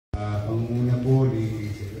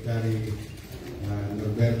Secretary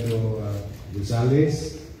Norberto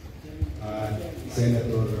Gonzales,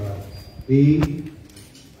 Senator Ping,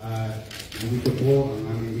 at nandito po ang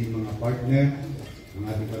aming mga partner, ang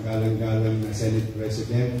ating kagalang-galang na Senate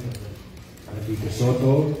President, Isko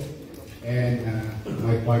Soto, and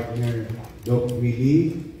my partner, Doc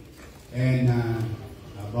Willie. And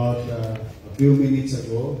about a few minutes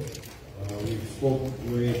ago, we spoke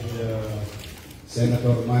with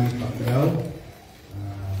Senator Manny Pacquiao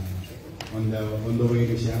on the way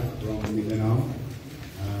to siya from Mindanao.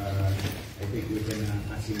 I think we can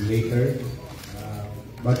ask him later.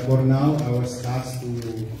 But for now, I was asked to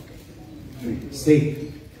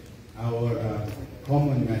state our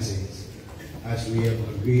common message as we have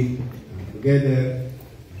agreed together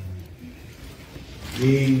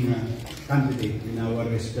being candidate in our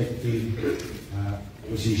respective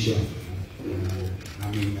position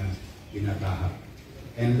aming pinatahak.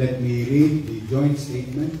 And let me read the joint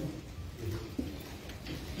statement.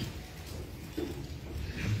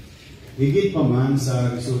 Higit pa man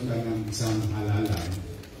sa resulta ng isang halalan,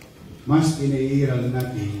 mas pinairal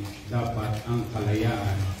natin dapat ang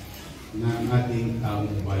kalayaan ng ating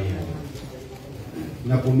taong bayan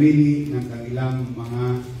na pumili ng kanilang mga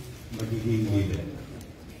magiging leader.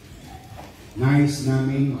 Nais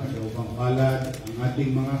namin makasaupang palad ang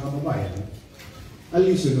ating mga kababayan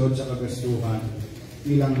alisunod sa kagastuhan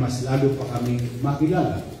bilang mas lalo pa kaming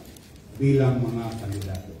makilala bilang mga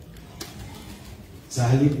kandidato. Sa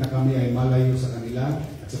halip na kami ay malayo sa kanila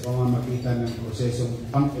at sa pamamagitan ng prosesong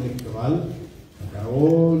pang-elektoral,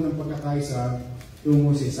 nagkaroon ng pagkakaisa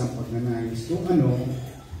tungo sa isang pagnanais kung ano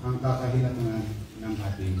ang kakahinatnan ng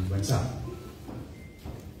ating bansa.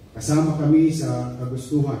 Kasama kami sa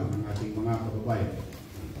kagustuhan ng ating mga kababayan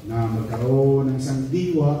na magkaroon ng isang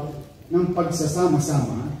diwa ng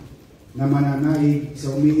pagsasama-sama na mananaig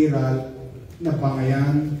sa umiiral na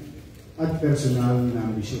pangayan at personal na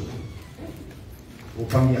ambisyon,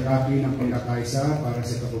 upang yakapin ang pagkakaisa para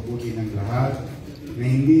sa kabubuti ng lahat na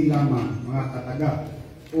hindi lamang mga kataga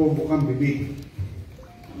o bukang bibig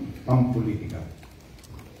pampolitika.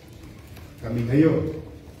 Kami ngayon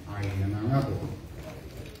ay nangangako.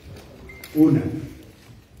 Una,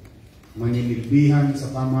 manimilbihan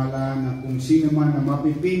sa pamahalaan na kung sino man na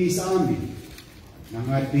mapipili sa amin ng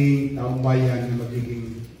ating taong bayan na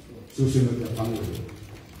magiging susunod na Pangulo.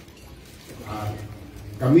 At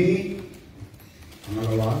kami,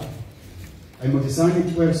 pangalawa, ay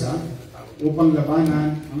magsasanib puwersa upang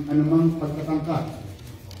labanan ang anumang pagtatangka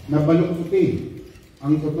na baluktutin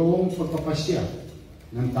ang totoong pagpapasya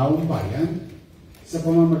ng taong bayan sa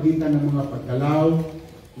pamamagitan ng mga pagkalaw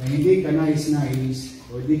na hindi kanais-nais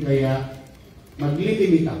o di kaya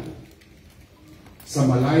maglilimita sa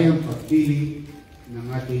malayang pagpili ng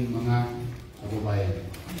ating mga kababayan.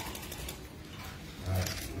 At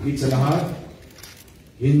higit sa lahat,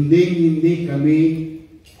 hindi kami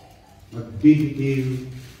magbibitiw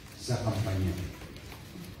sa kampanya.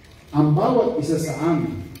 Ang bawat isa sa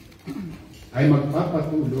amin ay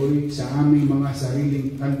magpapatuloy sa aming mga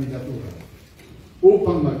sariling kandidatura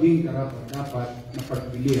upang maging karapat-dapat na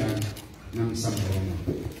pagpilian ng sambayanan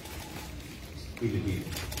Pilipino.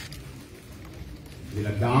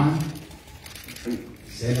 Dilagdaan,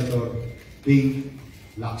 Senator Ping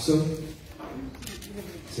Lacson,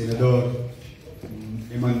 Senador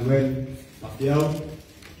Emmanuel Pacquiao,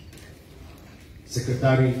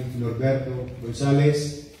 Secretary Norberto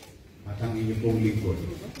Gonzales, at ang inyong pong lingkod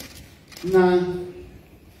na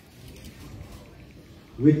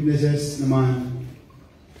witnesses naman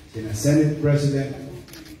sina Senate President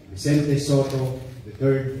Vicente Soto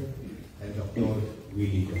III and Dr.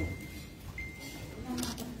 Willie.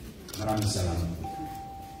 Maraming salamat.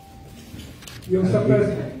 Yung sa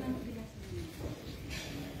President.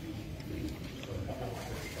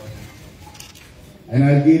 And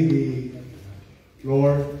I'll give the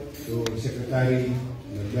floor to Secretary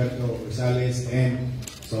Norberto Gonzales and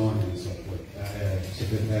so on and so forth.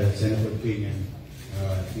 Secretary Senator Ping and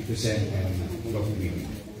Tito Sen and Dr. Willie.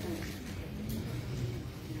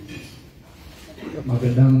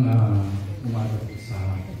 Magandang umaga po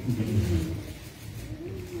sa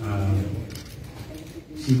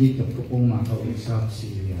dito po pong makausap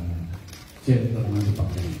si Senator Manny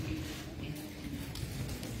Pacquiao.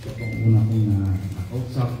 Ito pong una kong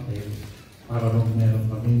nakausap para rin meron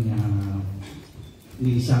kami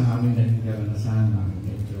isang aming naging karanasan na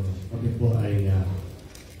medyo kami po ay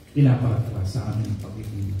pinaparatras sa aming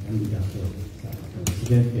pagiging kandidato sa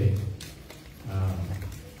Presidente.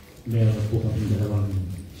 Meron po kami dalawang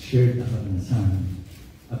shared na karanasan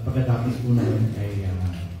at pagkatapos po naman ay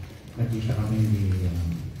nakita kami ni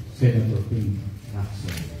Senator Ping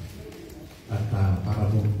Lacson at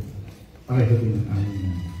para po pareho din ang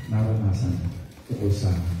aming naranasan tungkol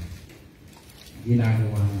sa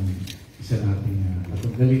ginagawa ng isa nating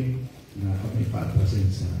katunggali na kami paatrasin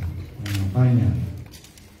sa kampanya.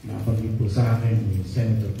 Napagin po sa akin ni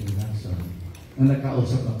Senator Lacson na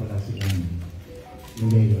nagkausap na pala sila ni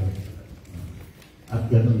Mayor. At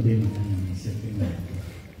ganoon din ang sentiment.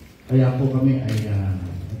 Kaya po kami ay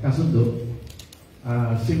nagkasundo.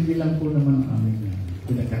 Simple lang po naman ang aming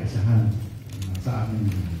pinagkaisahan sa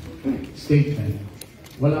aming statement.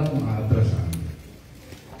 Wala pong aatrasan.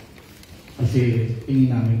 Kasi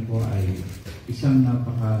tingin namin po ay isang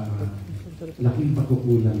napakalaking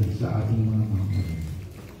pagkukulang sa ating mga mamamayan.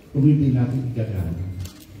 Kung hindi natin igagana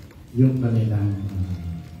yung kanilang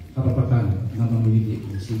karapatan na mamili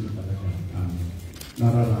kung sino talaga ang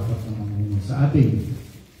nararapat na mamuno sa atin.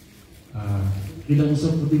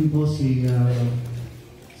 Kinausap ko din po si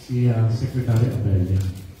Secretary Abella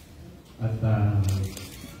at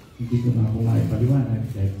hindi ko na po maipaliwanag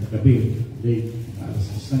dahil kagabi, late,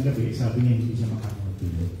 alas 6 ng gabi, sabi niya hindi siya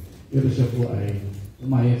makakapagpili. Pero siya po ay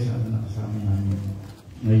umayag sa nakasama namin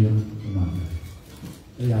ngayon umaga.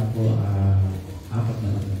 Kaya po, apat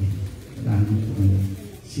na lang kami. Namin po ngayon.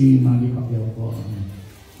 Si Manny Pacquiao po,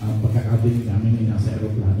 ang pagkakabili namin ay nasa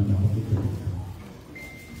aeroplano na kapito.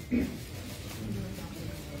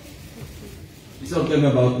 It's all came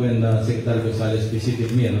about when Secretary Gonzales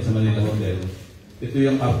visited me sa Manila Hotel. Ito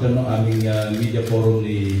yung after ng aming media forum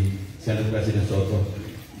ni Senate President Soto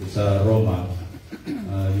sa Roma,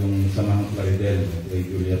 yung Samahang Plaridel, kay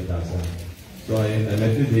Juliet Daza. So I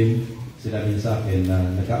met with him. Sinabi sa akin na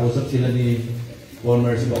nagkausap sila ni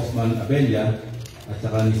former spokesman Abella at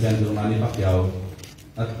saka ni Senator Manny Pacquiao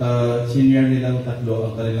at senior nilang tatlo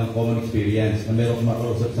ang kanilang common experience na merong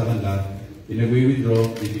makausap sa kanila,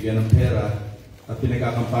 pinag-withdraw, bibigyan ng pera at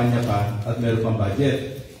pinagkakampanya pa at meron pang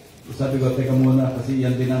budget. So sabi ko, teka muna kasi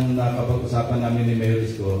yan din ang nakapag-usapan namin ni Mayor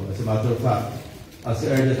Isko. As a matter of fact, as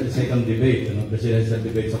early as the second debate, presidential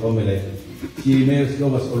debate sa COMELEC, si Mayor Isko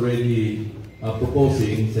was already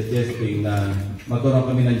proposing, suggesting na magkaroon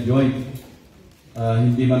kami ng joint,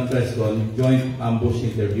 hindi man press con, joint ambush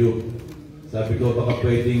interview. Sabi ko, baka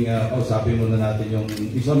pwedeng kausapin muna natin yung,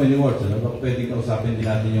 in so many words, baka pwedeng kausapin din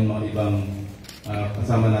natin yung mga ibang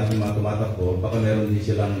kasama natin mga tumatakbo, baka meron din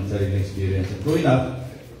silang sariling experience. Growing up,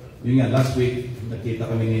 yun nga, last week, nakita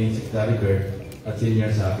kami ni Secretary Bert at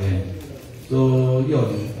senior sa akin. So,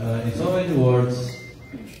 yun, in so many words,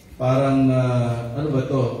 parang, ano ba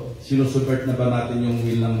to? Sinusubvert na ba natin yung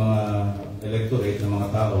will ng mga electorate, ng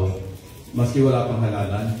mga tao, maski wala pang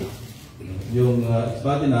halalan? Yung it's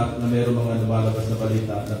bad enough na mayroong mga lumalabas na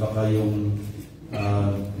balita na baka yung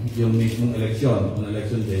mismong eleksyon, on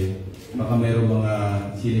election day, baka mayroong mga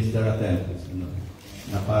sinister attempts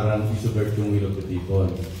na parang isubvert yung will of the people.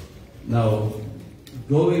 Now,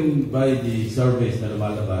 going by the surveys na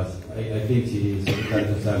lumalabas, I think si Secretary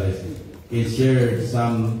Gonzales can share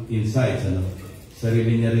some insights,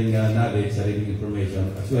 sarili niya rin knowledge, sariling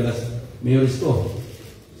information, as well as Mayor Isko.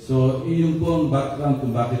 So, yun po ang background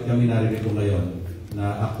kung bakit kami narinig ko ngayon.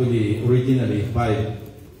 Na actually, originally,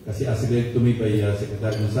 5. Kasi as to me by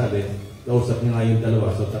Secretary Gonzales, kausap niya nga yung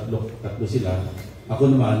dalawa, so tatlo sila.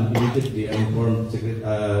 Ako naman, immediately, I informed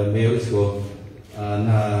Mayor Isko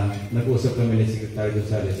na nag-usap kami ni Secretary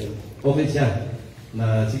Gonzales. Okay siya,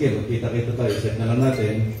 na sige, magkita-kita tayo, set na lang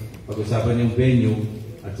natin, pag-usapan yung venue,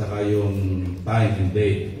 at saka yung time and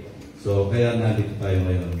date. So, kaya nandito tayo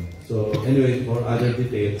ngayon. So, anyway, for other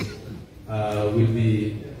details, will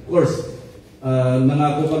be, of course,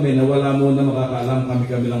 nangako kami na wala muna makakaalam,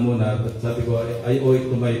 kami lang muna. But sabi ko, I owe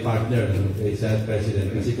it to my partner, kay Senate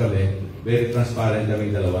President, kasi kami, very transparent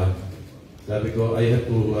kaming dalawa. Sabi ko, I have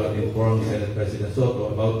to inform Senate President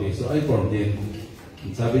Soto about this. So, I informed him.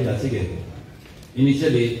 Sabi niya, sige.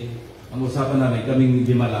 Initially, ang usapan namin, kaming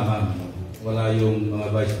 5 lamang. Wala yung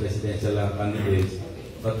mga vice presidential candidates.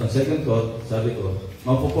 But on second thought, sabi ko,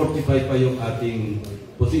 mapo-fortify pa yung ating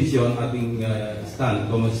position, ating stand,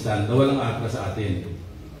 common stand, na walang atras sa atin.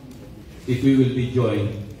 If we will be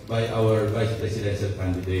joined by our vice presidential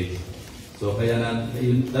candidates. So kaya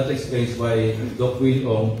that explains why Doc Will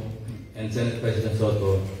Ong and Senate President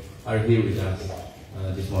Soto are here with us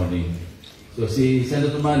this morning. So si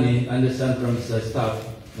Senator Manny, understand from his staff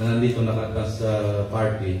na nandito nakatas sa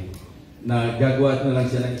party, na gagawa na lang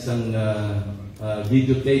siya ng isang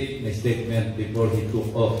video tape na statement before he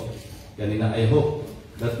took off. Kanina, I hope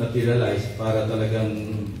that materialize para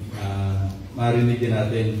talagang marinig din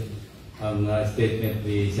natin ang statement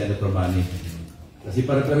ni Senator Manny. Kasi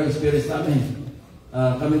para-para experience namin.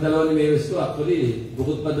 Kami dalawa ni Mayor Isko, actually,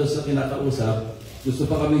 bukod pa doon sa kinakausap, gusto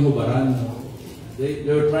pa kaming hubaran.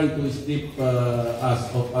 they're trying to strip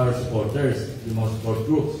us of our supporters, yung mga support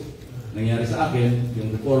groups. Nangyari sa akin,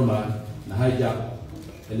 yung reforma, na-hijack.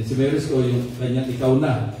 And si Isko, yung kanyang ikaw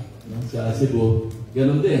na, sa Cebu,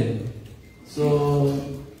 ganun din. So,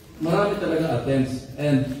 marami talaga attempts.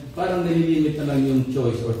 And parang nililimit na lang yung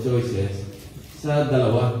choice or choices sa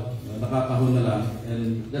dalawa. Nakakahon na lang.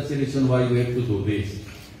 And that's the reason why we have to do this.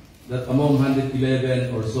 That among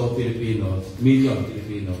 111 or so million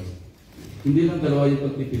Filipinos, hindi lang dalawa yung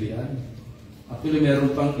pagpipilian. Actually,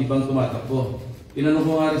 meron pang ibang tumatakbo. Tinanong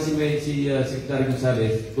ko nga rin si Secretary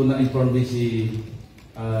Gonzales kung na-inform din si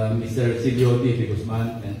Mr. Silvio T.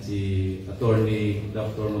 Guzman and si Attorney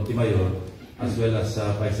Dr. Montimayor as well as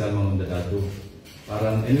Faisal Mamundadatu.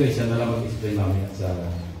 Parang anyway, siya na lang mag-explain namin sa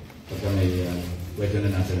pagka may question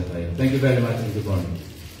and answer na tayo. Thank you very much and good morning.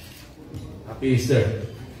 Happy Easter.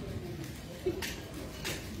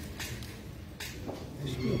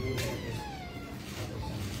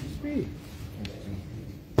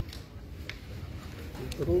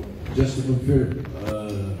 Just to confirm,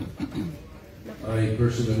 I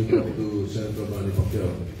personally talked to Senator Manny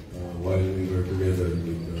Pacquiao while we were together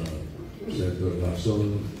with Senator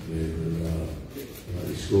Lacson and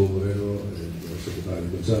Isko Moreno and Secretary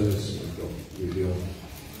Gonzales and Video.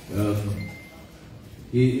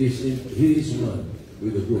 He is one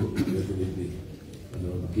with the group, definitely.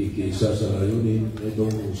 Nakikisa sa layunin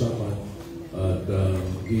itong usapan at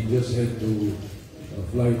he just had to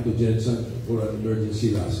fly to Jensen for an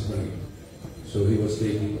emergency last night. So he was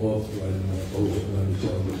taking off when kausap namin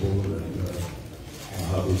siya on the phone and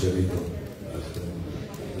habol siya rito as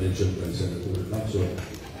mentioned by Senator Lacson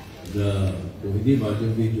na kung hindi man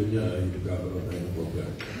yung video niya ay magkakaroon tayo ng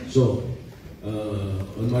program. So,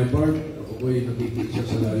 on my part, ako po ay nakikita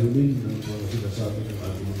sa layunin ng mga sinasabi ng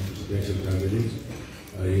ating mga presidential candidates.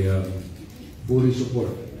 I fully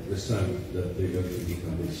support the stand that they are taking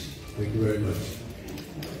on this. Thank you very much.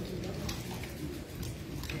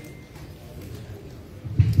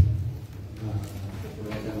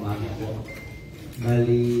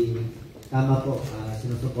 Bali, tama po,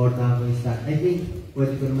 sinusuportahan ko yung stand. I think,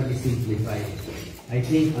 pwede ko naman i-simplify. I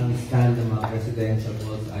think ang stand ng mga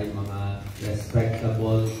presidentiables ay mga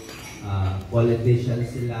respectable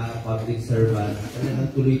politicians sila, public servants,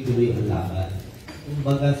 talagang tuloy-tuloy ang laban.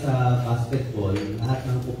 Kumbaga sa basketball, lahat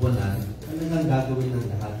ng kuponan, talagang gagawin ng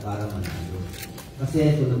lahat para manalo.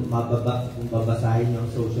 Kasi kung babasahin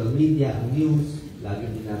yung social media, ang news,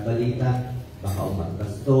 laging binabalita, baka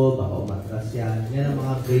umatras to, baka umatras yan. Yan ang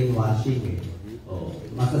mga brainwashing eh.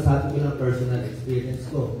 Masasabi ko ng personal experience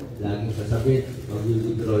ko. Laging sasabihin,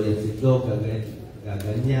 mag-withdraw yan si Joe,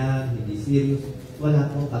 gaganyan, hindi serious.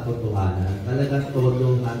 Wala pong katotohanan. Talagang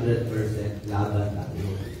todo 100% laban tayo.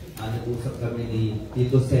 Nag-usap kami ni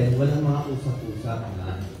Tito Sen, walang mga usap-usap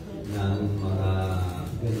ng mga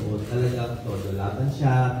ganoon. Talagang todo laban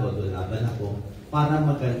siya, todo laban ako. Para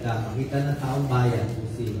maganda, makita ng taong bayan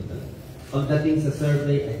kung sino talaga. Pagdating sa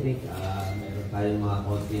survey, I think meron tayong mga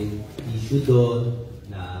konting issue doon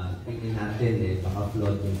na tingin natin baka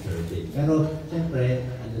flawed yung survey. Pero siyempre,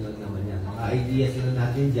 ano lang naman yan, mga ideas lang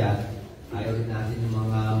natin dyan, ayaw rin natin yung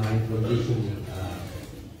mga mind conditioning.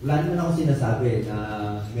 Wala naman ako sinasabi na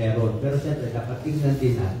meron, pero siyempre dapat tingnan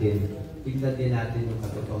din natin yung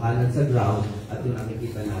katotohanan sa ground at yung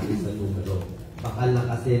nakikita natin sa numero. Baka lang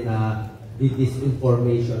kasi na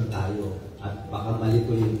disinformation tayo at baka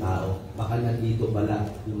malito yung tao, baka nandito pala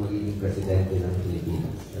yung magiging presidente ng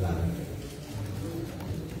Pilipinas. Salamat.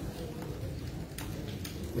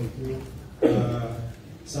 Thank you.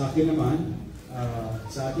 Sa akin naman,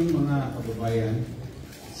 sa ating mga kababayan,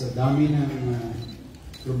 sa dami ng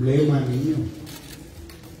problema ninyo,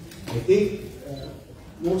 I think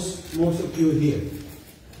most of you here,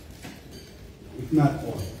 if not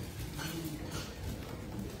all,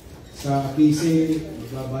 sa PISE,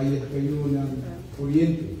 magbabayad kayo ng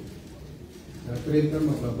kuryente. Sa 30,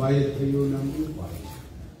 magbabayad kayo ng lupa.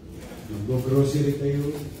 Mag-grocery kayo,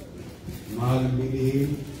 mahal ang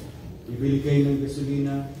bilihin, bibili kayo ng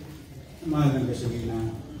gasolina, mahal ng gasolina.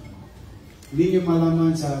 Hindi nyo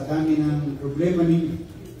malaman sa dami ng problema ninyo,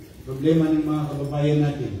 problema ng mga kababayan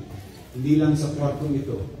natin, hindi lang sa kwartong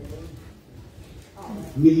ito.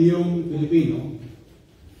 Milyong Pilipino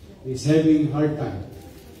is having hard time.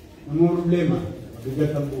 Ang mga problema,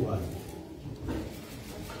 mabigat ang buhay.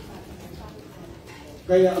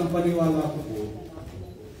 Kaya ang paniwala ko po,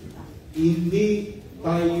 hindi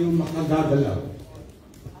tayo makagagalaw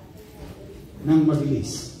ng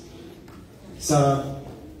mabilis sa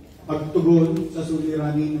pagtugon sa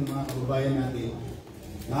suliranin ng mga kababayan natin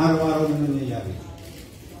na araw-araw na nangyayari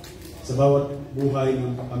sa bawat buhay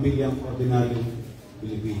ng pamilyang ordinaryong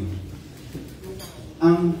Pilipino.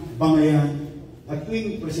 ang bangayan at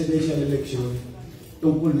tuwing presidential election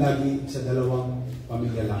tungkol lagi sa dalawang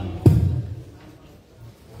pamilya lamang.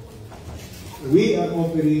 We are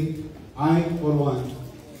offering, I for one,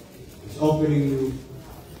 is offering you,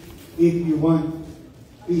 if you want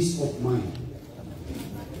peace of mind,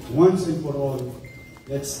 once and for all,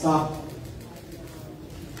 let's stop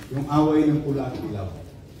yung away ng pula at ilaw.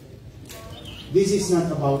 This is not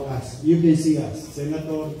about us. You can see us.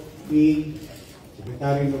 Senator, me,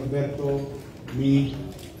 Secretary Norberto, me,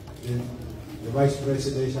 and the Vice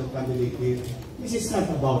Presidential candidate here. This is not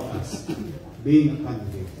about us being a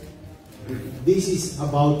candidate. This is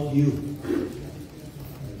about you.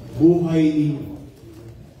 Buhay ninyo.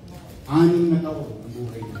 6 na taon ang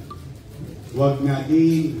buhay ninyo. Huwag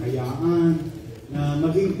natin hayaan na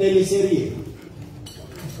maging teleserye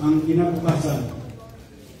ang kinabukasan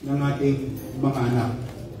ng ating mga anak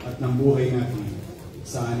at ng buhay natin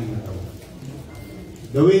sa 6 na taon.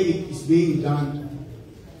 The way it is being done,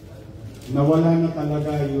 nawala na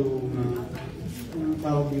talaga yung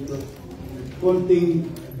tawag dito,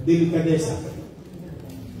 konting delikadesa.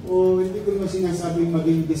 O hindi ko naman sinasabing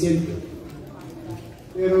maging desente.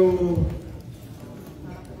 Pero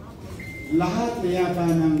lahat na yata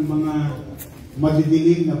ng mga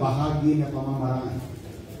madidilim na bahagi na pamamaraan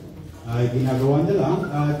ay ginagawa na lang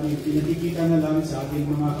at pinakikita na lang sa ating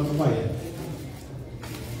mga kababayan.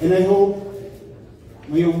 And I hope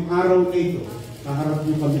ngayong araw na ito, kaharap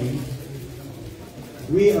mo kami,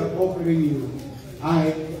 we are offering you, I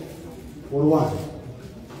for one.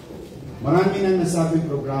 Marami na nasabing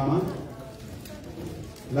programa,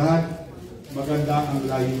 lahat maganda ang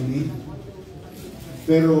layunin,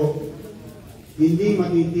 pero hindi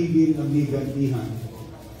matitigil ang higantihan,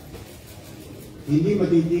 hindi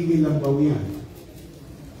matitigil ang bawian,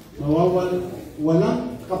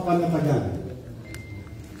 walang kapanatagan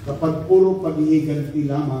kapag puro paghihiganti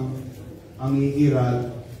lamang ang iiral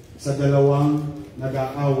sa dalawang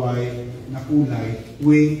nag-aaway na kulay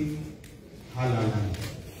tuwing halalan.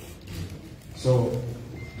 So,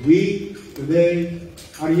 we today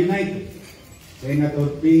are united.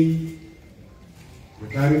 Senator Ping,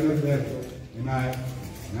 Secretary Norberto, and I,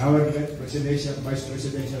 and our Vice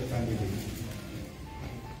Presidential candidate.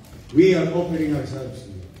 We are offering ourselves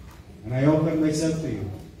to you. And I offer myself to you.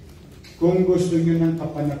 Kung gusto nyo ng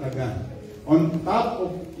kapanatagan, on top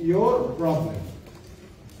of your problem,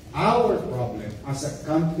 our problem as a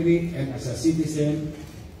country and as a citizen,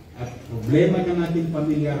 at problema ng ating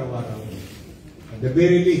pamilya araw-araw, at the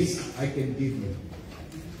very least, I can give you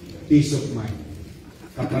peace of mind,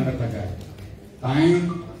 kapanatagan.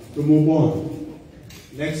 Time to move on.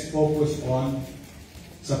 Let's focus on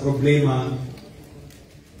sa problema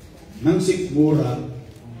ng sikmura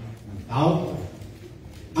ng tao,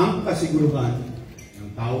 ang kasiguruhan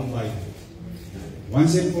ng taong bayan.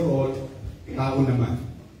 Once and for all, tao naman.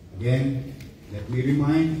 Again, let me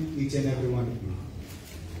remind each and every one of you,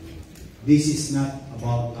 this is not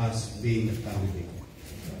about us being a candidate.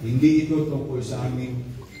 Hindi ito tungkol sa amin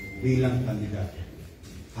bilang kandidato.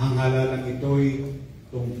 Ang halalang ito'y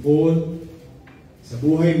tungkol sa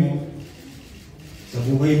buhay mo, sa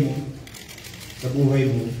buhay mo, sa buhay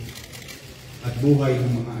mo, at buhay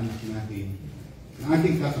ng mga anak natin na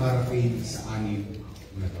ating kakarapin sa 6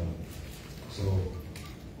 na taon. So,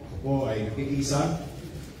 ako po ay nakikisa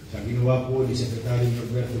sa ginawa po ni Secretary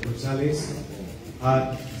Norberto Gonzales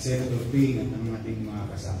at Senator Ping at ang ating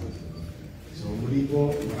mga kasama. So, muli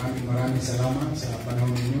po, maraming salamat sa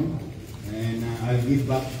panahon ninyo. And I'll give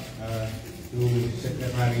back to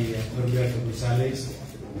Secretary Norberto Gonzales.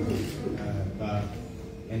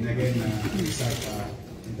 And again, start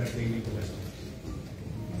entertaining the rest.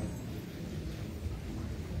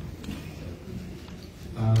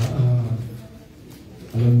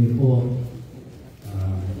 Alam niyo po,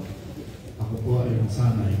 ako po ay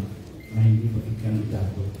sanay na hindi maging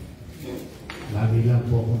kandidato. Lagi lang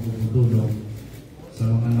po akong tumutulong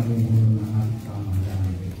sa mga namumuno ng ating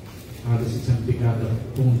pamahalaan. Halos isang dekada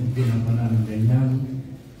kung ginampanan ng ganyan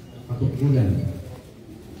katugulan.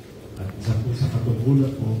 At isa po sa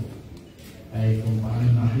katugulan po ay kung paano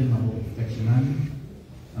natin mapuproteksyonan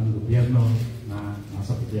ang gobyerno na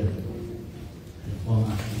nasa poder. Ito po ang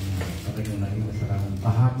aking talagang naging kasalanan.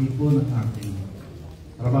 Bahagi po ng aking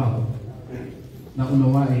trabaho na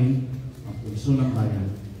unawain ang puso ng bayan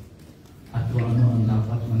at kung ano ang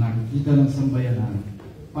dapat na nakikita ng sambayanan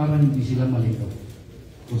para hindi sila malito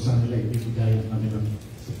kung saan nila ibibigay ang kanilang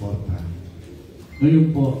suporta.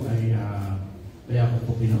 Ngayon po ay kaya ko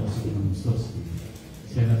po pinausap ng gusto si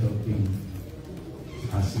Senator Ping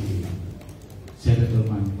si Senator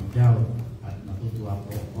Manny Pacquiao at natutuwa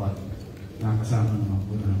po ako at nakasama naman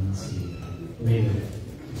po namin si Mayor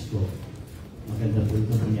Isko. Maganda po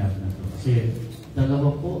ito nangyari na ito. Kasi dalawa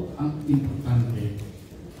po ang importante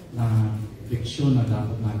na leksyon na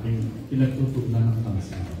dapat natin pinagtutunan ng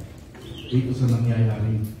bansa dito sa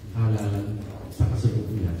nangyayaring halalan sa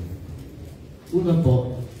kasalukuyan. Una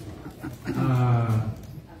po,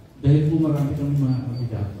 dahil po marami kami mga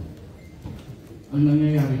kandidato, ang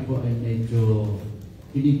nangyayari po ay medyo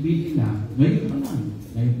pinipili na, ngayon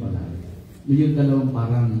pa lang, yung dalawang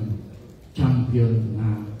parang champion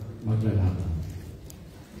na maglalaban.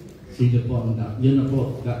 Sino po ang yun na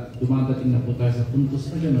po, dumadating na po tayo sa puntos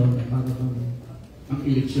na gano'n, para ang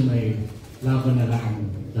eleksyon ay laban na lang ang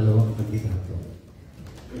dalawang kandidato.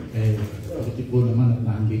 Eh, pagkati po naman at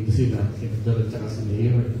naandito sila, si Senador at saka si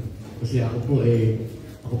Mayor. Kasi ako po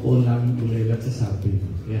ang laging ulilat sa sabi.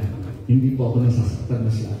 Kaya hindi po ako nasasaktan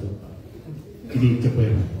masyado. Hindi ka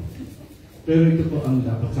pwera po. Pero ito po ang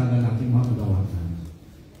dapat sana natin makagawakan.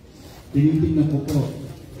 Tinitingnan ko po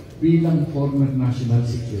bilang former National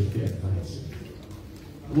Security Advisor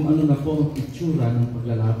kung ano na po ang itsura ng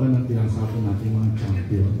paglalaban ng tinasapon natin mga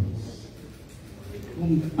champions.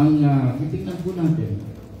 Kung ang titingnan po natin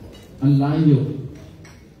ang layo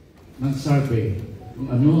ng survey kung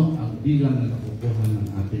ano ang bilang na nakukuha ng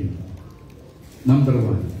ating number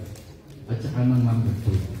 1 at saka ng number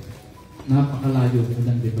 2. Napakalayo po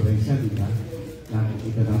ng diferensya, di ba?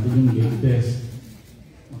 Nakikita natin yung latest,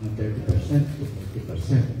 mga 30% to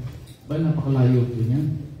 40%. Ba, napakalayo po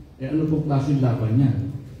niyan. Eh ano po klaseng laban niyan?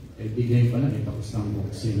 Eh bigay pa lang, tapos ng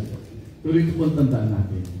boxing. Pero ito po ang tandaan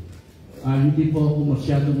natin. Hindi po ako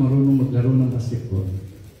masyadong marunong maglaro ng basketball.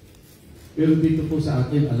 Pero dito po sa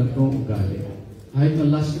atin, alam ko ang ugali. Kahit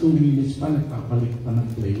na last 2 minutes pa, nagpapalit pa ng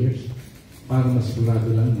players para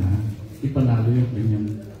masigurado lang na ipanalo yung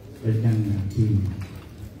kanyang team.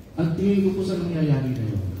 Ang tingin ko po sa nangyayari na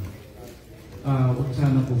yun, huwag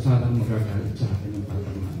sana po sanang magagalit sa akin ng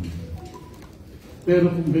tatangaan.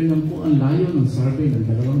 Pero kung ganyan po ang layo ng survey ng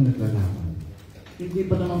dalawang naglalaban, hindi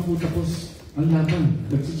pa naman po tapos ang laban.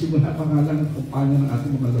 Nagsisimula pa nga lang ang kampanya ng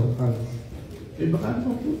ating mga lokal. Eh baka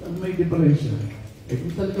naman po ang may diferensya. Eh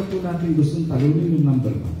kung talaga po natin gustong talunin yung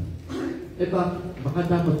number 1, eh baka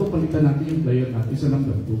dapat po palitan natin yung player natin sa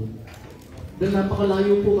number 2. Dahil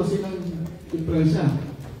napakalayo po kasi ng diferensya.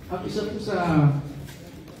 Ang isa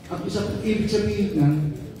po ibig sabihin na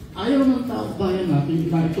ayaw ng taong bayan natin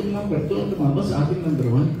na itong number 2 ang lumabas sa ating number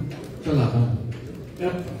 1 sa laban.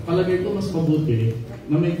 Kaya palagay ko mas mabuti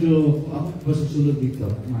na medyo ako masusunod dito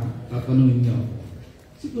na tatanungin nyo.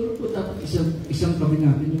 Siguro po dapat isang kami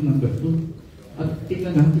natin yung number 2 at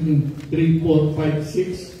tingnan natin yung 3, 4, 5,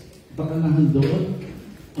 6 baka nahan doon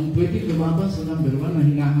ang pwede lumabas sa number 1 na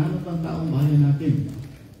hinahanap ang taong bayan natin.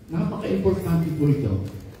 Napaka-importante po ito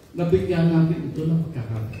na bigyan natin ito ng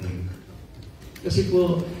pagkakataon. Kasi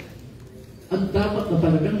po, ang dapat na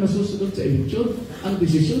talagang nasusunod sa eleksyon, ang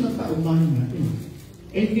desisyon ng taong bayan natin.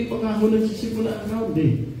 Eh hindi pa nga ho nagsisimula ang round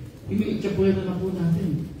eh. Iniitsapuera na po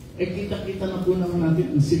natin. Eh kita-kita na po naman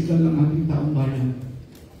natin ang signal ng ating taong bayan.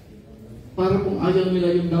 Para kung ayaw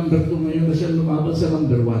nila yung number 2 ngayon na siya lumabas sa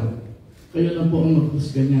number 1, kayo na po ang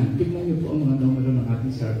maghusga niyan. Tignan niyo po ang mga numero ng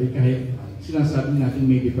ating survey kahit sinasabi natin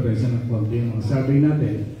may diferensya ng konti yung mga survey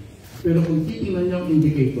natin. Pero kung titingnan niyo ang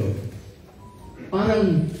indicator,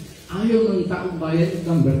 parang ayaw ng taong bayan yung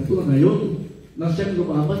number 2 ngayon na siyang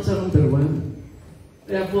lumabas sa number 1.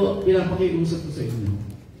 Kaya po, pinapakiusap ko sa inyo.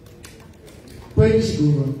 Pwede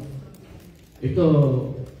siguro. Ito,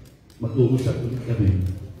 mag-uusap ulit kami.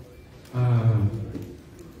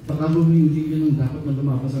 Baka hindi yun ang dapat na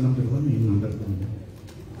lumabas sa number 1, yung number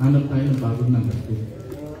 2. Hanap tayo ng bagong number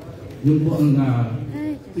 2. Yun po ang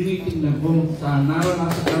tinitingnan ko sa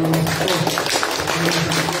naranasan ko.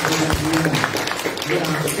 Kaya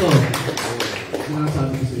ito,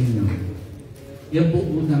 sinasabi ko sa inyo. Yan po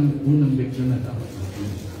unang leksyon na dapat natin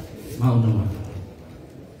maunawa.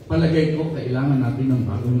 Palagay ko, kailangan natin ng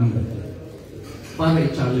bagong number 2 para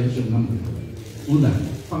i-challenge yung number 2. Una.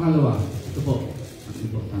 Pangalawa, ito po, ang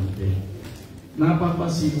importante.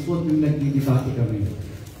 Napapansin ko po nung nagdidebate kami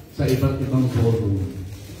sa iba't ibang forum.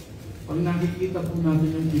 Pag nakikita po natin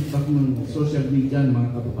yung feedback ng social media ng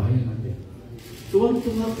mga kababayan natin,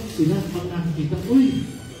 tuwang-tuwa po sila pag nakikita, uy,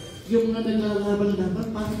 yung mga naglalaban-laban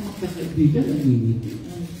parang magkakaibigan,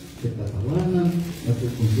 nangingitian, nagtatawanan,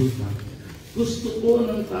 nagkukonsulta. Gusto ko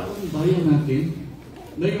ng taong bayan natin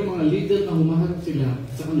na yung mga leader na humaharap sila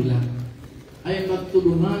sa kanila ay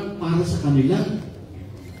magtulungan para sa kanilang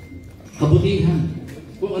kabutihan.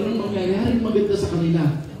 Kung anong mangyayaring maganda sa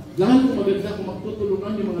kanila, lalo maganda kung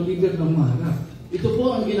magtutulungan yung mga leader na humaharap. Ito po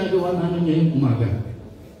ang ginagawa namin ngayong umaga.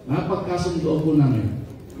 Napagkasundo po namin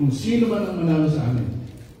kung sino man ang manalo sa amin.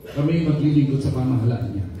 kami maglilingkod sa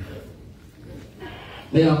pamahalaan niya.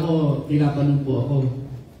 Kaya ako, tinatanong po ako,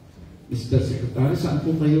 Mr. Secretary, saan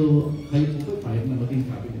po kayo po payag na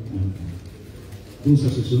maging cabinet namin? Kung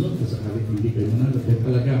sa susunod, kasakali hindi kayo manalo, dahil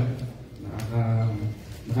talaga,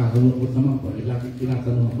 nakakalungkot naman po. Lagi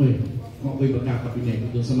tinatanong ako kung ako'y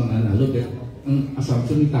magkakabinet doon sa mga nanalo, dahil ang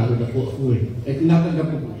assumption ni talo na po ako tinatanggap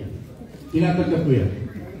ko po yan. Tinatanggap ko yan.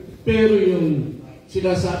 Pero yung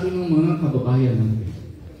sinasabi ng mga kababayan natin,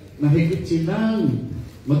 na higit silang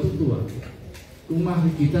matutuwa kung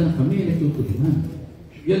makikita na kami ay nagtutulungan.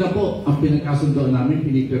 Yan na po ang pinagkasundoan namin,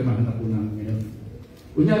 pinipirmahan na po namin ngayon.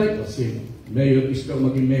 Kunyari po, si Mayor Isko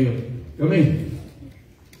maging Mayor, kami,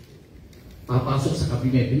 papasok sa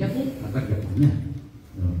kabinete niya po, natagdapan niya.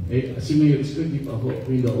 Si Mayor Isko, hindi pa ako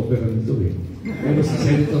window-opera nito Pero si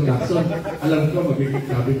Senator Lacson, alam ko, magiging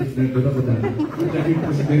cabinet nito na po dahil magiging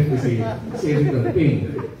presidente si Senator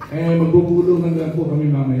Ping. Magbubulungan lang po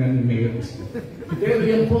kami mamaya ni Mayor Isko. Pero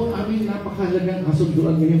yan po, aming napakahalagang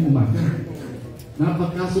kasunduan ngayong umaga.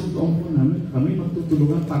 Napakasunduan po namin, kami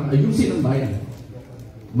magtutulungan para ayusin ang bayan.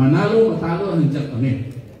 Manalo, matalo, nandiyan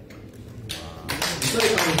kami. Ito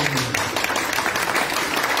ay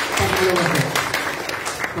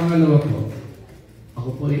Pangalawa po, ako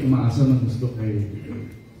po ay umaasa ng gusto kay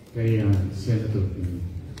Senator Ping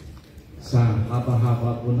sa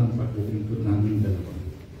haba-haba po ng paglilingkod namin dalawa.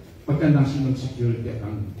 Pagka national security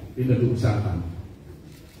ang pinag-uusapan,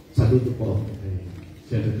 saludo po kay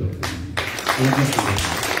Senator Ping. Alam niyo po.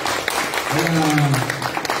 Kaya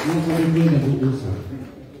nung kami po nag-uusap,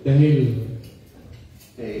 dahil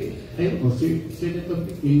ayun po, si Senator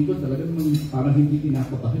Ping ko talaga naman parang hindi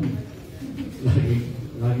kinakabahan.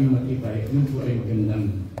 Laging matibay, yun po ay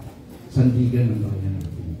magandang sandigan ng bayan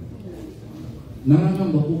natin.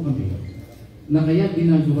 Nangangamba po kami na kaya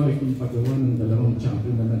ginagawa itong paggawa ng dalawang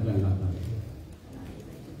champion na naglalaban.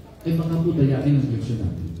 Ay baka po dayain ang eleksyon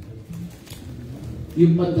natin.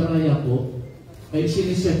 Yung pandaraya po ay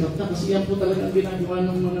siniset up na kasi yan po talaga ang ginagawa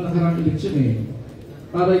ng mga nakarang eleksyon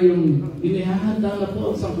Para yung inihahanda na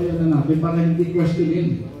po ang sambayanan natin para hindi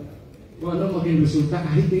questionin kung ano maging resulta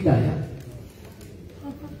kahit may daya.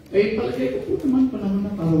 Palagay ko po naman panahon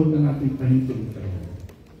na para huwag na natin pahintulog tayo.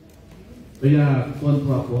 Kaya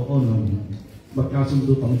kontra po ako nung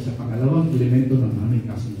magkasundo kami sa pangalawang elemento ng aming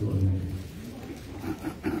kasunduan ngayon.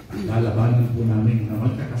 Lalabanan po namin na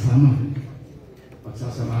magkakasama.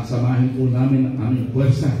 Pagsasama-samahin po namin ang aming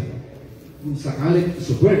puwersa. Kung sakalit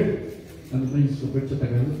support, ano ba yung support sa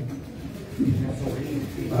Tagalog?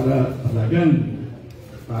 Para talagang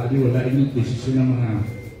paliwalain yung desisyon ng mga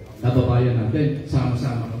kababayan natin,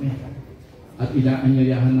 sama-sama kami. At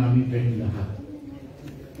inaanyayahan namin kayong lahat.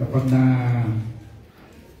 Kapag na,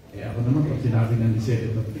 ako naman, pag sinabi ng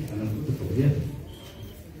Senator Ping, alam ko totoo yan.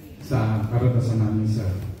 Sa karanasan namin sa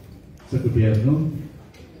gobyerno,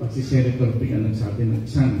 pag si Senator Ping ang nagsabi ng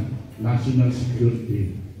isang national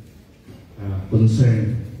security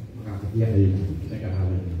concern, makakatiya kayo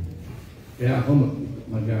nag-aaral. Kaya ako,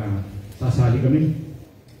 sasali kami.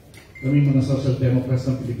 Kami mga social democrats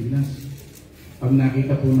ng Pilipinas, pag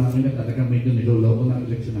nakita po namin na talagang medyo niloloko ng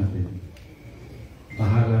eleksyon natin,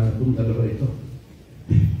 bahala na pong dalawa ito.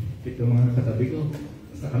 Ito mga katabi ko,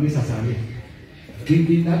 basta kami sasali.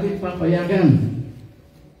 Hindi natin papayagan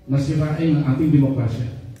na sirain ang ating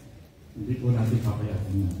demokrasya. Hindi po natin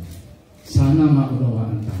papayagan na. Sana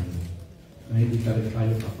maunawaan tayo na hindi tayo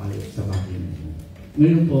papayag sa bagay na ito.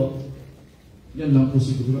 Ngayon po, yan lang po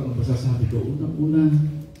siguro ang masasabi ko. Unang-una,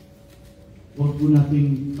 huwag po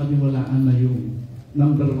natin paniwalaan na yung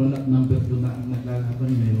number 1 at number 2 na ang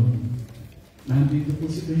naglalaban ngayon. Nandito po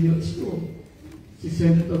si Mayor Isko, si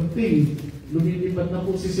Senator Ping, lumilipat na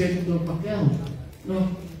po si Senator Pacquiao.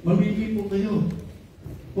 Mamili po kayo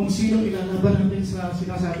kung sino ilalaban natin sa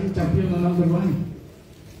sinasabing champion na number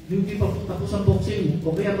 1. Hindi pa po tapos ang boxing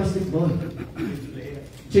o kaya basketball.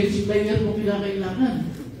 Change player po kinakailangan.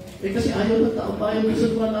 Kasi ayaw ng tao pa, ayaw ng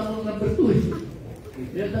sunduan na po number 2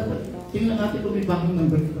 Kaya dapat, tingnan natin kung may bagong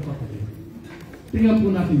number na papapagay. Tingnan po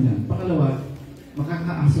natin yan. Pangalawa,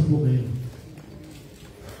 makakaasa po kayo.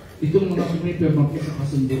 Itong mga kumipirma po sa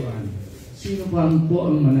kasunduan, sino ba po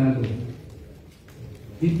ang manalo?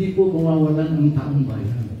 Hindi po mawawalan ang taong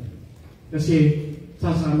bayan. Kasi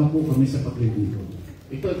sasama po kami sa pagliligo.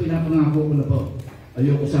 Ito ay pinapangako ko na po.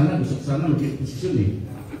 Ayoko sana, gusto ko sana mag-oposisyon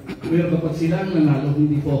Pero kapag sila ang nanalo,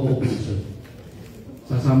 hindi po ako oposisyon.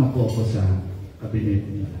 Sasama po ako sa kabinet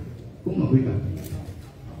nila. Kung mabuhay ka.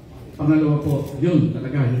 Pangalawa po, yun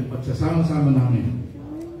talaga yung pagsasama-sama namin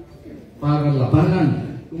para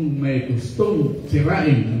labanan kung may gustong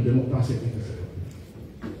sirain ang demokrasya dito sa Pilipinas.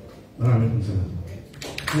 Maraming salamat.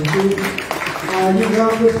 Yung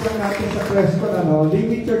rounders lang natin sa question,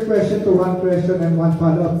 limit your question to one question and one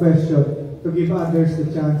follow-up question to give others the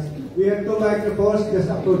chance. We have two microphones,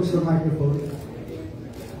 just approach the microphone.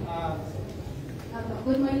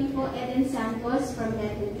 Good morning po, Eden Santos from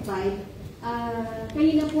Level 5.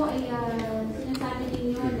 Kanina po ay sinasabi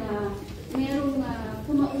ninyo na mayroong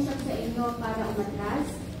kumausap sa inyo para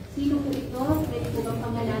umatras. Sino po ito? Pwede po bang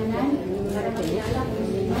pangalanan para makilala po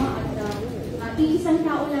sino? At isang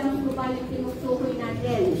tao lamang po ba yung tinutukoy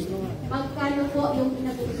natin? Magkano po yung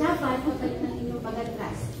pinag-uusapan o kalit ng inyong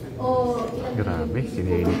pag-atras? Grabe,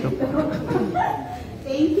 sinilito.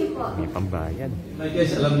 Thank you po. May pambayan. Ay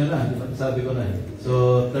guys, alam nyo na, sabi ko na eh.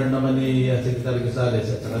 So, turn naman ni Secretary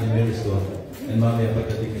Gonzales at saka ni Mayor Isko and mamaya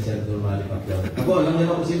pagdating ni Senator Manny Pacquiao. Ako, alam niyo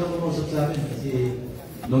na kung sino kumusap sa akin kasi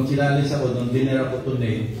nung chinalis ako, nung dinner ako to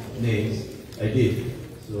names, I did.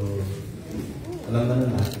 So, alam na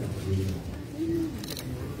lahat.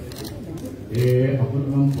 Ako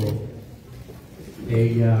naman po,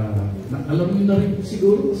 alam niyo na rin po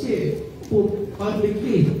siguro kasi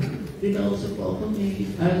publicly, dinausap po ako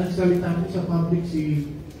nagsalita ko sa public si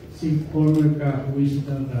former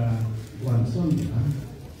Commissioner Wanson.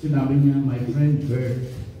 Sinabi niya, my friend Bert,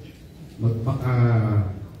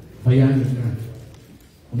 magpaka-bayani ka.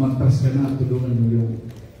 Umatras ka na, tulungan mo yung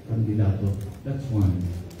kandidato. That's one.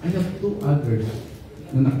 I have two others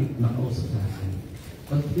na nakausap sa akin.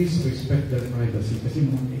 But please respect their privacy kasi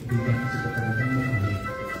mga kaibigan kasi talagang mukha.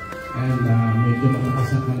 And medyo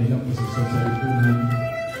matakas ang kanilang posisyon sa lipunan.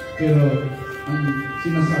 Pero ang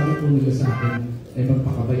sinasabi po nila sa akin ay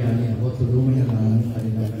magpakabayani ako, tulungan niya naman ang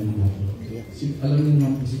kanilang kandidato. Alam niyo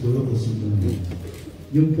naman po siguro kung sino na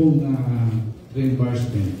yung pong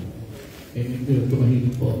reimbursement. Medyo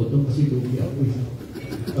tumahilig po ako doon kasi lugi ako.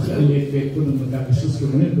 Kasi ang effect ko nung magkakasus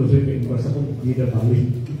ko ngayon, doon reimburse ako, hindi na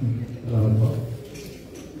bawin. Salamat po.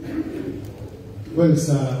 Well,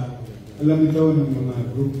 alam ito ng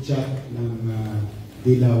mga group chat ng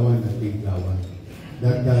Dilawan at Tiglawan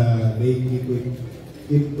that they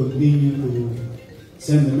continue to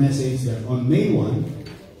send a message that on May 1,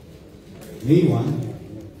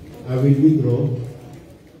 I will withdraw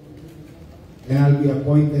and I'll be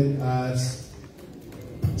appointed as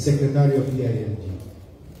Secretary of the ILG.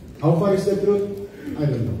 How far is the truth? I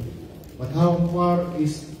don't know. But how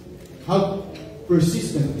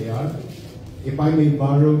persistent they are, if I may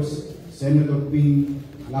borrow Senator Ping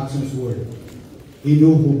Lacson's word,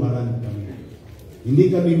 hinuhubaran kami.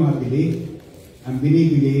 Hindi kami mabili, ang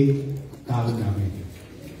binibili, tao namin.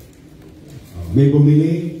 May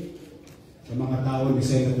bumili sa mga tao ni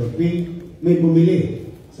Senator Ping, may bumili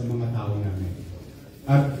sa mga tao namin.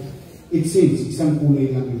 At it seems, isang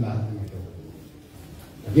kulay lang ang lahat ng ito.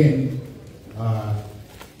 Again,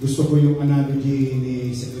 gusto ko yung analogy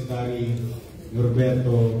ni Secretary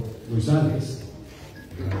Norberto Gonzales.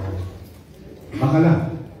 Baka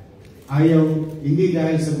lang, ayaw, hindi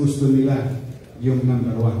dahil sa gusto nila yung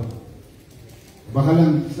number 1. Baka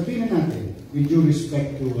lang, sabihin na natin, with due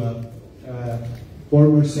respect to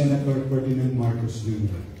former Senator Ferdinand Marcos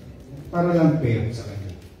Jr. Para lang fair sa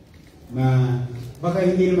kanya. Na baka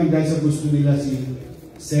hindi naman dahil sa gusto nila si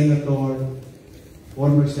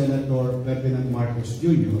former Senator Ferdinand Marcos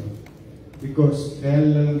Jr. because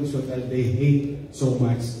they hate so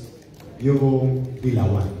much yung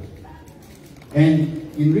Dilawan. And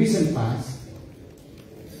in recent past,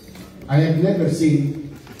 I have never seen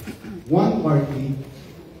one party,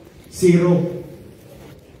 0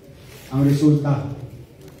 ang resulta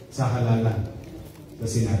sa halalan sa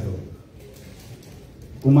Senado.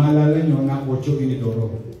 Kung maalala nyo, na 8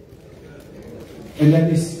 inidoro. And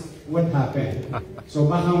that is what happened. So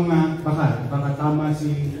baka tama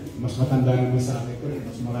mas matanda naman sa akin ko,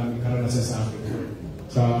 mas maraming karanasan sa akin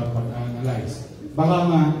sa pag-analyze. Baka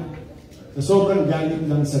nga, sa sobrang galit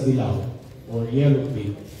lang sa dilaw or yellow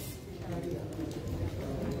pink,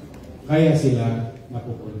 kaya sila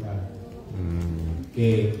napupunta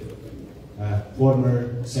kay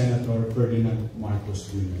former Senator Ferdinand Marcos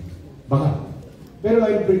Jr. Baka. Pero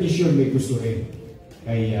I'm pretty sure may gusto rin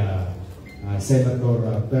kay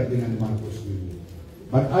Senator Ferdinand Marcos Jr.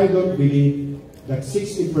 But I don't believe that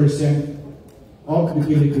 60% of the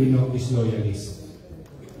Filipino is loyalist.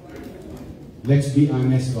 Let's be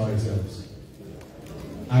honest to ourselves.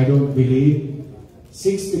 I don't believe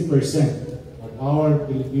 60% of our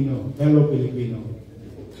fellow Filipino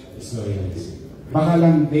is loyalist. Baka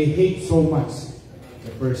lang they hate so much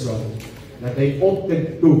the person that they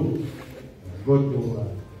opted to go to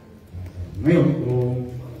ngayon,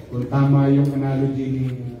 kung tama yung analogy ni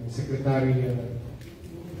Secretary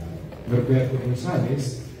Norberto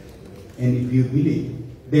Gonzales, and if you believe,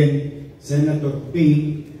 then Senator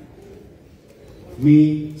Ping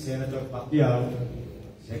me, Senator Pacquiao,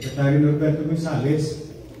 Secretary Norberto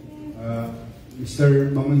Gonzales, Mr.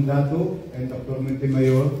 Mamandato, and Dr.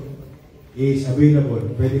 Montemayor is available.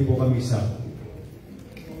 Pwede po kami sa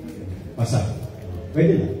pasap.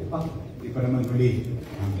 Pwede lang. Hindi pa naman huli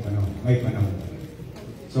ang panahon. May panahon.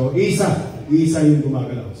 So, isa yung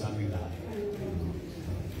gumagalaw sa amin lahat.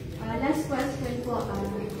 Last question po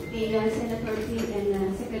kay Senator Ping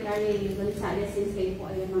and Secretary Gonzales, since kayo po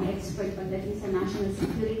ay mga expert pagdating sa national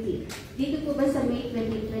security. Dito po ba sa May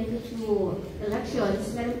 2022 elections,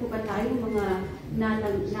 meron po ba tayong mga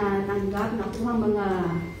natanggap, nakuha mga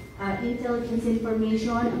intelligence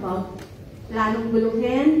information about planong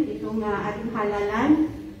guluhin itong ating halalan?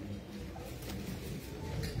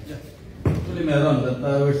 Actually, meron. But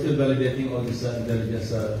we're still validating all these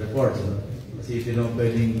intelligence reports. Kasi hindi naman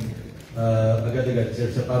pwedeng agad-agad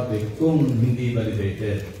share sa public kung hindi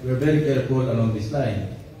validated. We're very careful along this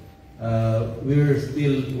line. We're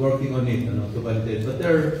still working on it to validate. But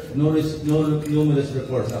there are numerous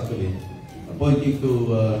reports actually pointing to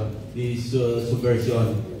this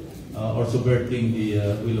subversion or subverting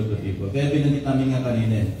the will of the people. Kaya binanggit namin nga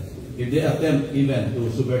kanina, if they attempt even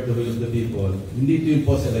to subvert the will of the people, hindi ito yung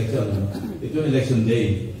post-election, ito yung election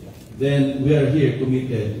day, then we are here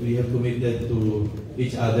committed, we have committed to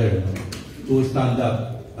each other to stand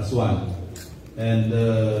up as one and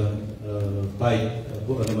fight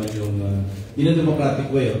kung ano man yung in a democratic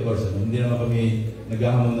way, of course. Hindi naman kami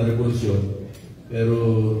naghahamon na revolusyon, pero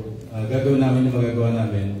gagawin namin yung magagawa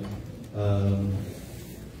namin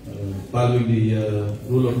following the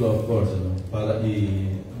rule of law, of course, para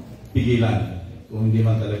ipigilan kung hindi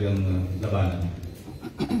man talagang labanan.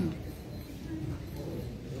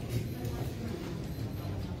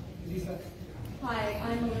 Hi,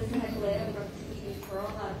 I'm Melissa Headley from TV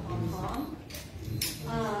Pearl out of Hong Kong.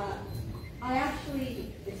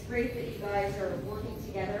 It's great that you guys are working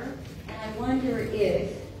together, and I wonder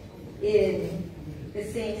if, in the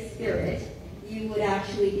same spirit, you would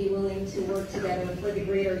actually be willing to work together for the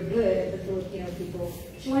greater good of the Filipino people,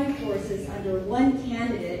 join forces under one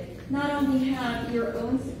candidate, not on behalf your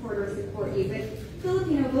own supporters support you, but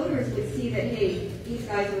Filipino voters would see that, hey, these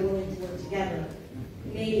guys are willing to work together.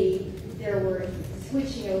 Maybe they're worth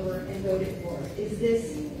switching over and voting for. Is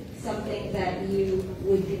this something that you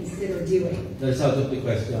would consider doing? That's out of the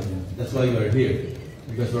question. That's why we are here.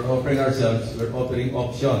 Because we're offering ourselves, we're offering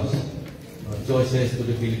options, choices to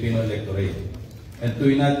the Filipino electorate. And to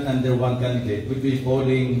unite under one candidate would be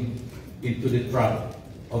falling into the trap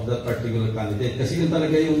of that particular candidate. Kasi yun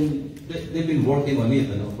talaga yung, they've been working on it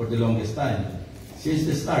for the longest time. Since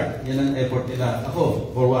the start, yan ang effort nila.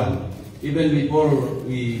 Ako, for one, even before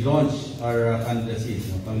we launch our candidacy,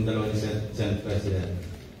 kami dalawa ni Senate President,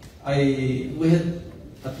 we had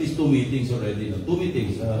at least 2 meetings already. 2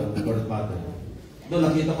 meetings for that matter. Doon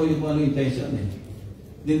nakita ko yung ano intention.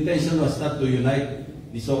 The intention was not to unite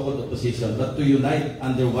the so-called opposition, but to unite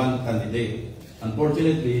under one candidate.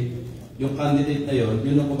 Unfortunately, yung candidate na yun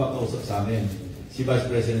ang kumakausap sa amin, si Vice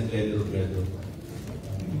President Leni Robredo.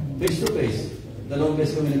 Face to face, 2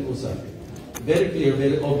 beses kami nag-usap. Very clear,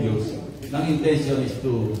 very obvious, ng intention is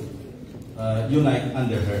to unite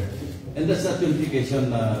under her. And that's not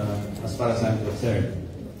unification as far as I'm concerned.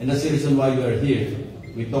 And that's the reason why we are here.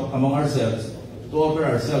 We talk among ourselves, to offer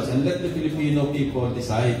ourselves, and let the Filipino people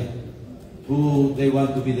decide who they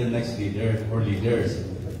want to be their next leader or leaders.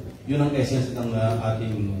 Yun ang essence ng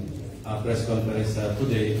ating press conference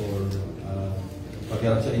today or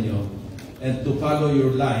pagharap sa inyo. And to follow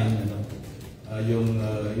your line, yung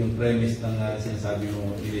premise ng sinasabi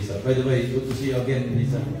mo, Elisa. By the way, good to see you again,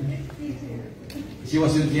 Elisa. She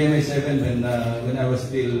was with GMA 7 when I was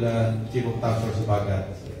still Chief of Staff for Subagat.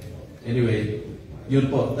 Anyway, yun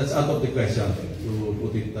po, that's out of the question, to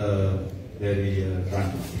put it very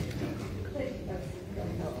frankly.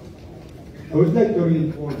 I would like to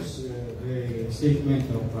reinforce the statement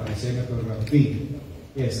of Senator Ping.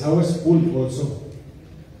 Yes, I was pulled also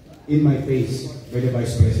in my face by the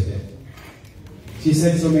Vice President. She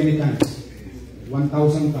said so many times,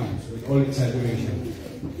 1,000 times, with all exaggeration,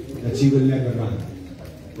 that she will never run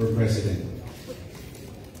for president.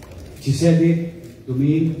 She said it to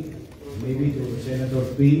me, maybe to Senator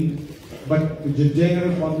Ping, but to the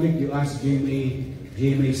general public, you ask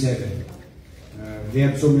GMA 7. They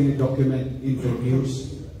have so many document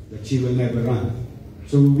interviews that she will never run.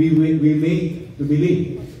 So we made to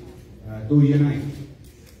believe to unite,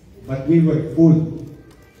 but we were fooled,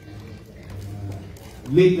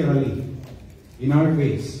 literally, in our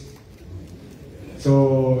face.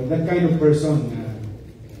 So that kind of person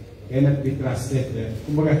cannot be trusted.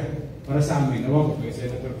 Kumbaga, para sa amin, nawa ko kay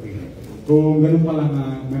Senator Pino, kung ganun pa lang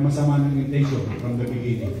may masama ng intention from the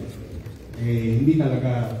beginning, hindi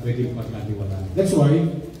talaga pwede pagkatiwalaan. That's why,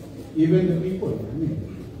 even the people, I mean,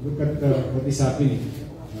 look at what is happening.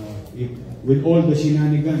 With all the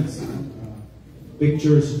shenanigans,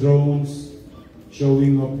 pictures, drones,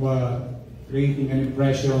 showing of creating an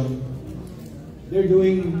impression, they're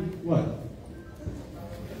doing what?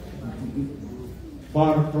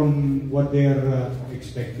 Far from what they're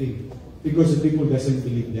expecting. Because the people doesn't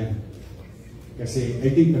believe them. Kasi I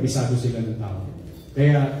think kabisado sila ng tao.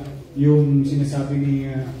 Kaya yung sinasabi ni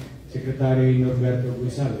Secretary Norberto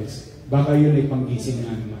Gonzales, baka yun ay panggising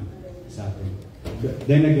na naman sa atin.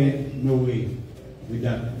 Then again, no way with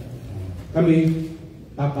that. Kami,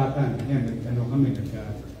 tapatan. Yan,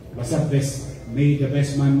 basta may the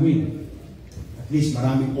best man win. At least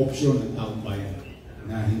maraming option ng taong bayan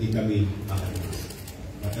na hindi kami makalimutan.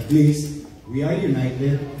 But at least, we are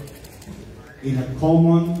united in a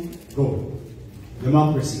common goal.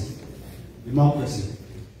 Democracy. Democracy.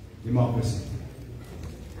 Democracy.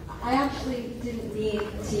 I actually didn't mean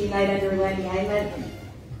to unite under Leni. I meant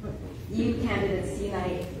you candidates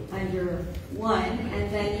unite under one,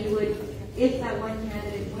 and then you would, if that one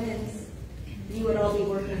candidate wins, you would all be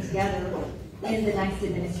working together in the next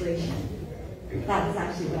administration. That was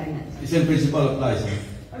actually what I meant. The same principle applies.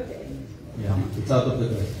 Okay. Yeah, it's out of the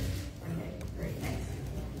question. Okay, great, thanks.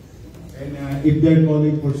 And if they're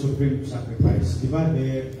calling for supreme sacrifice, di ba?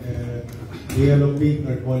 The Yellow Pig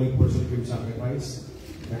are calling for supreme sacrifice.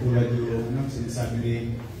 Katulad yung sinasabi ni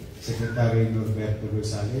Secretary Norberto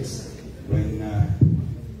Gonzales when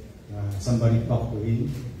somebody talked to him.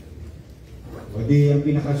 O di, ang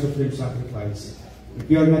pinaka-supreme sacrifice, if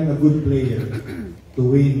you are not a good player to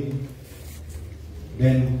win,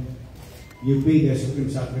 then you pay the supreme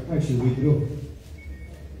sacrifice, you withdraw.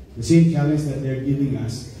 The same challenge that they're giving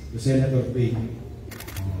us to Senator Pig,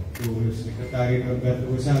 to Secretary Norberto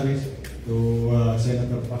Gonzales, to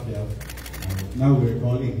Senator Pacquiao. Now we're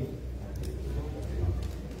calling.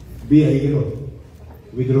 Be a hero.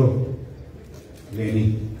 Withdraw.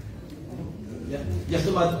 Leni. Yeah. Just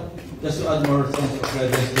to add more sense of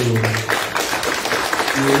presence to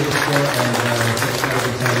Isko and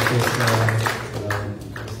Secretary Gonzales'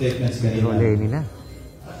 statements kanina.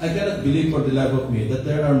 I cannot believe for the life of me that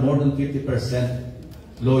there are more than 50%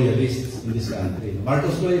 loyalists in this country.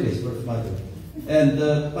 Marcos loyalists, for the matter. And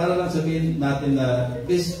para lang sabihin natin na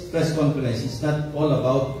this press conference is not all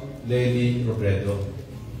about Leni Robredo.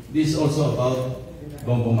 This is also about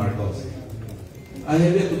Bongbong Marcos. I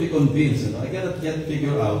have yet to be convinced. I cannot yet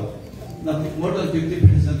figure out that more than 50%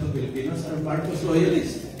 of Filipinos are Marcos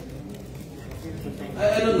loyalists.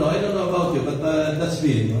 I don't know about you, but that's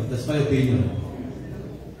me. That's my opinion.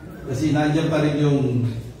 Kasi nandiyan pa rin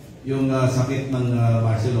yung sakit ng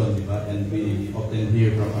Barcelona, di ba? And we often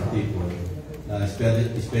hear from our people.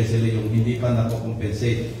 Especially yung hindi pa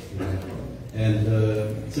nakocompensate. And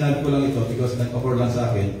sinabi ko lang ito because nag-offer lang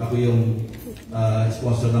sa akin, ako yung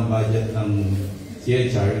sponsor ng budget ng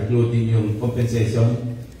CHR, including yung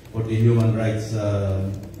compensation for the human rights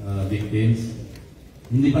victims.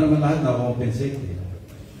 Hindi pa naman lahat nakocompensate.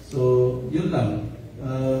 So, yun lang.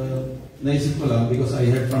 Naisip ko lang because I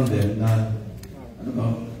heard from them na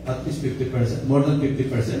at least 50%, more than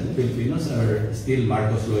 50% of Filipinos are still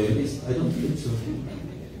Marcos loyalists. I don't think so.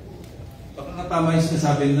 Baka tama yung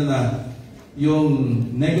sinasabi na yung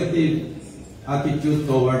negative attitude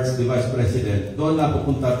towards the Vice President, doon na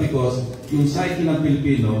pupunta because yung psyche ng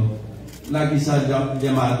Pilipino, lagi sa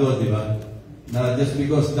llamado, di ba? Na just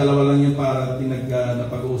because dalawa lang yung parating na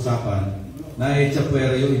pag-uusapan,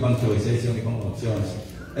 na-echapwera yung ibang choices, yung ibang options.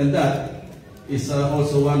 And that is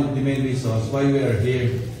also one of the main reasons why we are here.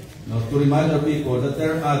 To remind our people that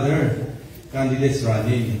there are other candidates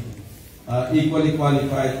running, equally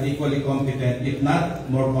qualified, equally competent, if not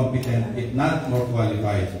more competent, if not more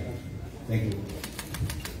qualified. Thank you.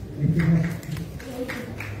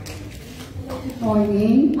 Good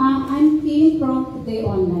morning. I'm Kim from Today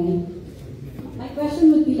Online. My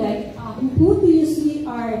question would be like, who do you see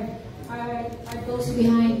are those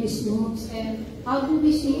behind these moves, and how do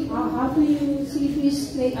you see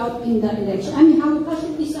this play out in the election? I mean, how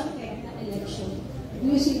should this affect the election? Do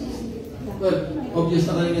you see this? Well, obvious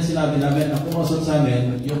na kanina sinabi namin, ang pumasok sa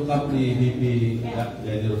amin, yung camp ni VP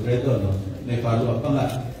Leni Robredo, no? May follow-up pa nga.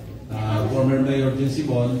 Former Mayor Jun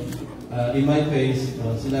Simon, in my face,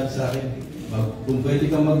 sinabi sa akin, kung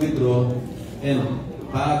pwede kang mag-withdraw, and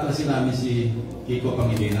paatrasin namin si Kiko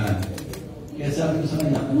Pangilinan. Kaya sabi ko sa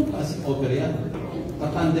kanya, anong klaseng offer yan?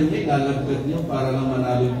 Katandem niya, ilalagdag niyo para lang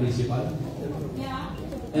manalo yung principal.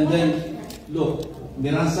 And then, look,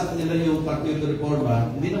 nirasak nila yung partido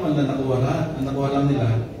reforma, hindi naman na nakuha lahat. Ang nakuha lang nila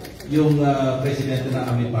yung presidente ng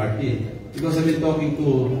aming party. Because I've been talking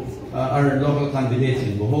to our local candidates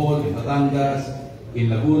in Bohol, in Batangas, in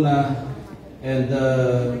Laguna, and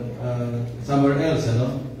somewhere else,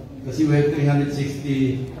 kasi we have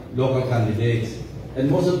 360 local candidates. And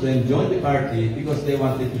most of them joined the party because they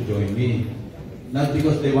wanted to join me, not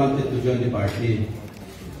because they wanted to join the party.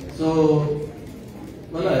 So,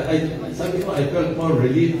 wala, sabi ko, I felt more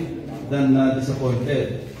relief than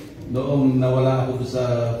disappointed noong nawala ako doon sa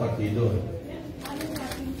partido.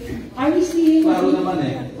 Are we seeing... Klaro naman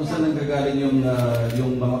kung saan nanggagaling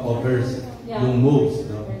yung mga offers, yung moves.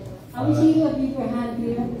 No? Are we seeing a bigger hand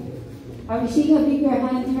here? Are we seeing a bigger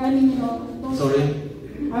hand here? I mean, Sorry?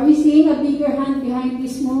 Are we seeing a bigger hand behind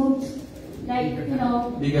these moves? Like,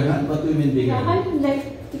 Bigger hand? What do you mean bigger hand? I mean, like,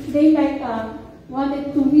 if they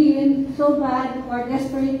wanted to win so bad or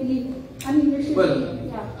desperately, I mean, there should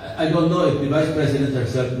be, I don't know if the Vice President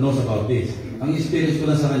herself knows about this. Ang experience ko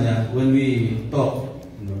lang sa kanya, when we talk,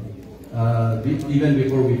 even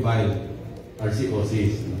before we file our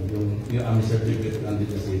COCs, yung aming certificate of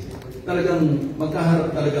candidacies, talagang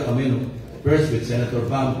magkaharap talaga kami. First with Senator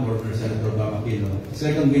Bam, former Senator Bam Aquino.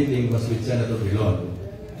 Second meeting was with Senator Vilon.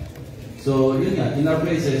 So, yun nga, in our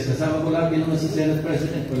places, kasama ko lagi naman si Senate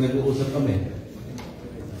President pag nag-uusap kami.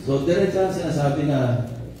 So, diretsahan sinasabi na,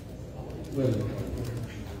 well,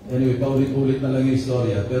 anyway, paulit-ulit na lang yung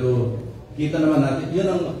istorya, pero kita naman natin,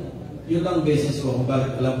 yun ang basis ko kung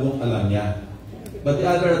bakit alam niya. But the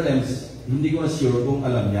other attempts, hindi ko na sure kung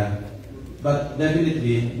alam niya. But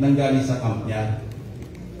definitely, nanggaling sa camp niya.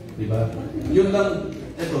 Diba? Yun lang,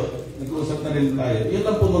 eto, nag-uusap na rin tayo, yun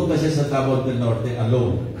lang pumunta siya sa Davao del Norte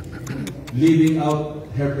alone, leaving out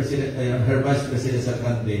her vice presidential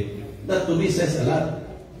candidate. That to me says a lot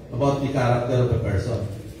about the character of a person.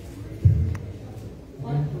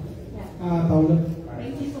 Paolo.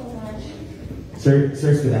 Thank you so much.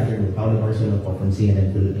 Sirs, good afternoon. Paolo Marcelo from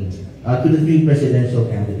CNN Philippines. To the three presidential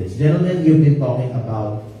candidates. Gentlemen, you've been talking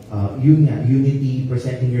about unity,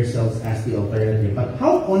 presenting yourselves as the alternative. But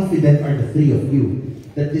how confident are the three of you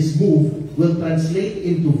that this move will translate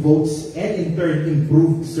into votes and in turn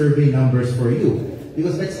improve survey numbers for you?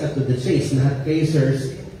 Because let's cut to the chase. Lahat kayo,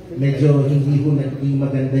 sirs, medyo hindi ho naging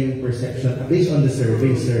maganda yung perception based on the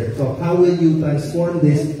survey, sir. So how will you transform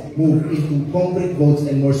this move into concrete votes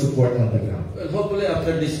and more support on the ground? Well, hopefully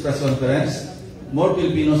after this press conference, more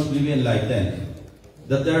Filipinos will be enlightened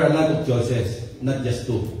that there are a lot of choices, not just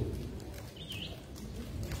two.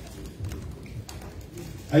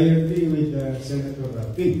 I agree with Senator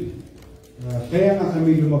Ping. Kaya nga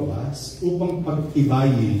kami lumabas upang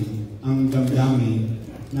pagtibayin ang damdamin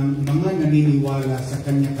ng mga naniniwala sa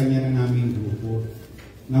kanya-kanya na naming grupo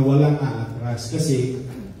na walang aatras. Kasi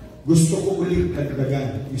gusto ko ulit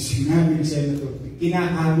dagdagan yung sinabi ni Senator Ping.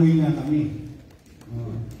 Kinaamoy nga kami.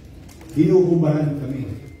 Hinuhubaran kami.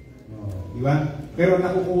 Diba? Pero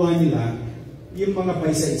nakukuha nila yung mga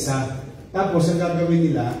paisa-isa. Tapos ang gagawin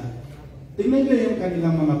nila, tingnan nyo yung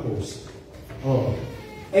kanilang mga post.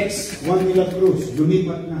 X1 de la Cruz,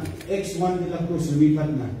 lumipat na. X1 de la Cruz, lumipat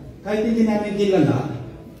na. Kahit hindi namin kilala,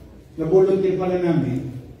 na-volunteer pala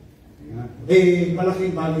namin,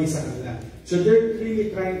 malaking bagay sa kanila. So they're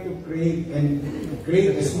really trying to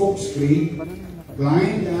create a smoke screen,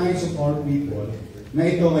 blind the eyes of our people, na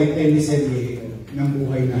ito ay teleserye ng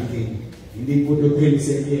buhay natin. Hindi po ito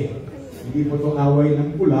teleserye. Hindi po ito away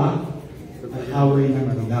ng pula at away ng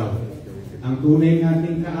dilaw. Ang tunay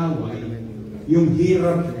nating kaaway, yung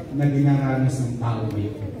hirap na dinaranas ng tao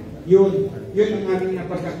ngayon. Yun ang aming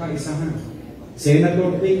napagkakaisahan.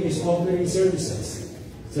 Senator Ping is offering services.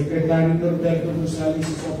 Secretary Norberto Gonzales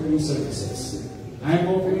is offering services. I'm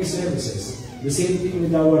offering services. The same thing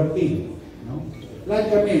with our team. No? Lahat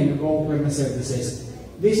kami nag-offer na services.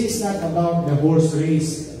 This is not about the horse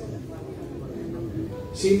race.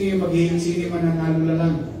 Sino yung sino yung mananalo na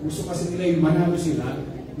lang. Gusto kasi nila yung manalo sila,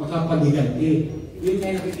 makapag-iganti. Yun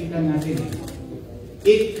nga nakikita natin.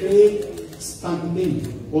 It creates standing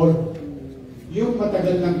or yung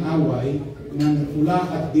matagal ng away ng pula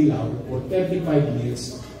at dilaw for 35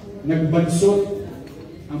 years, nagbansot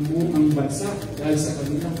ang buong bansa dahil sa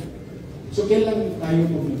kanila. So kailan tayo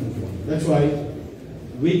pumunta? That's why,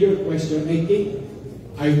 with your question, I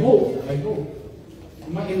hope,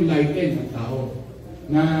 ma-enlighten ang tao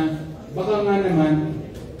na baka nga naman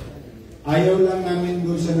ayaw lang namin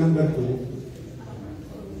doon sa number 2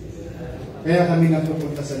 kaya kami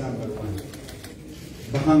napupunta sa number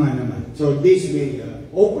 1. Baka nga naman. So this way,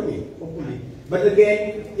 hopefully. But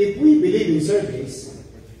again, if we believe in surveys,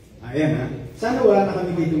 ayan sana wala na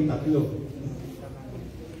kami ditong 3.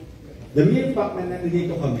 The mere fact na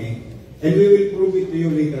nandito kami, and we will prove it to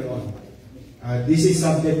you later on. This is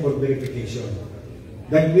subject for verification.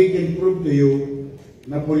 That we can prove to you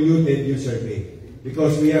na polluted yung survey.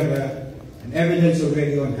 Because we have an evidence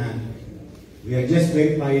already on hand. We are just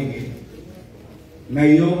verifying it. Na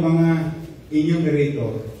yung mga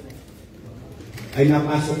enumerator ay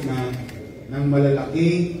napasok na ng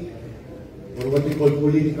malalaking or what we call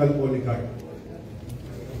political oligarch.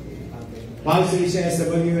 Pulse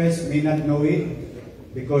SWS may not know it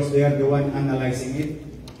because they are the one analyzing it,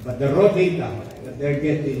 but the raw data that they're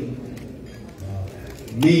getting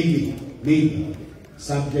maybe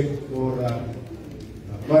subject for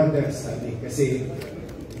further study kasi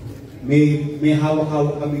may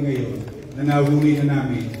hawak-hawak kami ngayon na nahuli na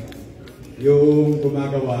namin yung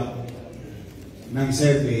gumagawa ng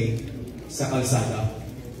survey sa kalsada.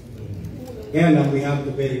 Kaya lang, we have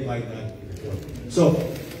to verify that report. So,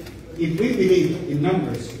 if we believe in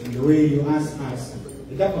numbers, in the way you ask us,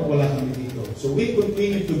 dapat wala kami dito. So, we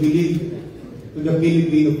continue to believe to the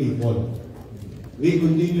Filipino people. We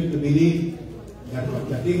continue to believe na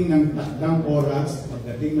pagdating ng takdang oras,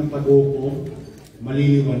 pagdating ng pag-uupo,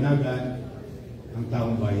 maliliwanagan ang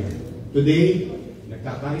taong bayan. Today,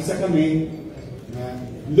 nagkakaisa kami na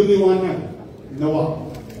lumiwanag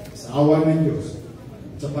nawa sa awa ng Diyos,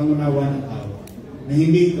 sa pangunawa ng tao, na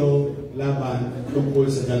hindi ito laban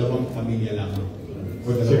tungkol sa dalawang pamilya lamang.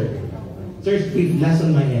 Sir, last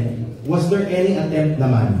on my end, was there any attempt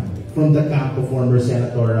naman from the camp of former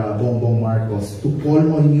Senator Bongbong Marcos to call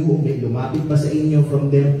on you? May lumapit pa sa inyo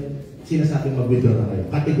from them? Sinasabing mag-withdraw na kayo?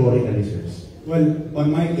 Categorically, sirs. Well,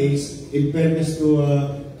 on my case, in fairness to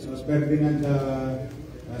Ferdinand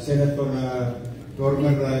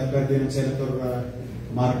former Ferdinand Senator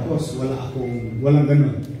Marcos, walang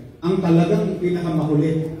ganun. Ang talagang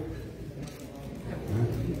pinakamakulit,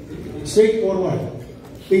 straightforward,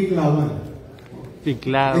 pinklawan.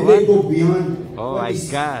 And they go beyond. Oh my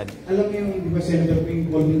God. Alam niyo yung, di ba, Senator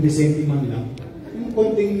Ping, konting decente man lang, yung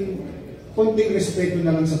konting respeto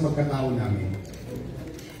na lang sa pagkatao namin.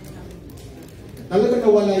 Talaga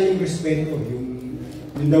nawala yung respeto,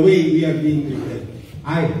 in the way we are being treated.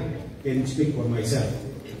 I can speak for myself.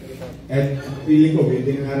 At feeling ko, yun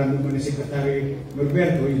din ang nararamdaman ni Secretary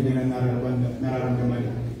Norberto, yun din ang nararamdaman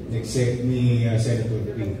ni Senator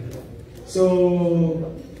Ping. So,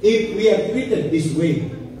 if we are treated this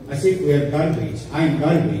way, as if we are garbage, I'm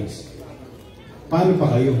garbage, paano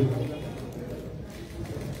pa kayo?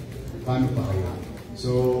 Paano pa kayo? So,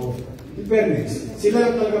 in fairness, sila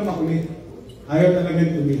lang talaga makulit. Ayaw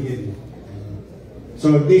talaga tumigil.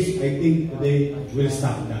 So this, I think, today will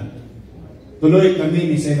stop that. Tuloy kami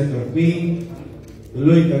ni Senator Ping,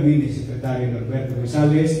 tuloy kami ni Secretary Norberto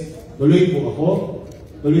Gonzales, tuloy po ako,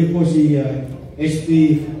 tuloy po si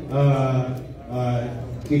SP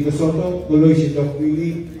Kiko Soto, tuloy si Doc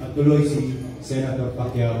Willie, at tuloy si Senator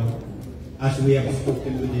Pacquiao, as we have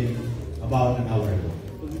spoken with him about an hour ago.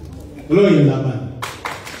 Tuloy yung laban.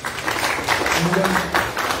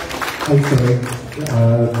 Hi sir,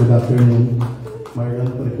 good afternoon.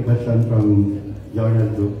 Marlon Purification from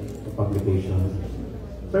Journal Group of Publications.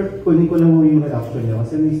 Sir, kunin ko lang mo yung reaction niya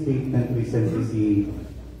kasi may statement recently si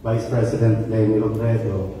Vice President Leni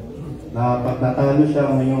Robredo na pag natalo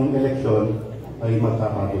siya ngayong eleksyon ay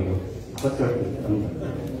magkakagulo. But sir,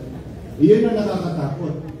 yun ang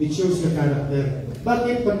nakakatakot. It shows the character.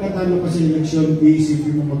 Bakit pag natalo ka sa eleksyon,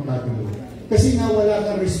 iisipin mo magkakagulo? Kasi nga wala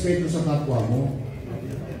kang respeto sa kapwa mo.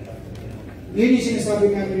 Yun yung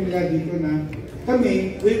sinasabi namin nila dito na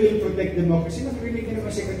kami, we will protect democracy. Nagrinig ka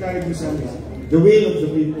naman Secretary Gonzales. The will of the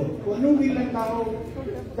people. Kung anong will ng tao,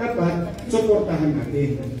 dapat supportahan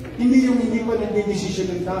natin. Hindi yung hindi pa nagdidesisyon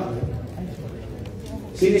ng tao.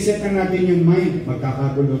 Siniset na natin yung mind,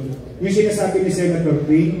 magkakagulo. Yung sinasabi ni Senator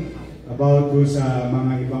Ping about sa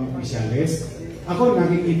mga ibang opisyales, ako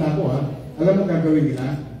nakikita ko alam mo gagawin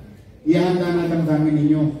nila? Ihanda na damdamin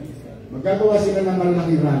ninyo. Magkagawa sila ng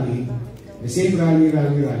malaking rally, the same rally.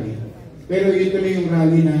 Pero ito na yung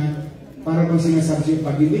rally na para kung sinasabi siya,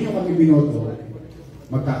 pag hindi nyo kami binoto,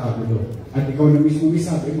 magkakagulo. At ikaw na mismo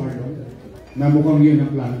sabi, Marlon, na mukhang yun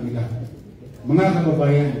ang plano nila. Mga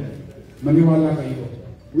kababayan, maniwala kayo,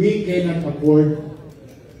 we cannot afford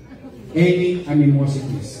any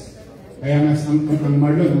animosities. Kaya nga, ang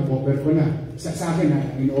Marlon, ang offer ko na, sa akin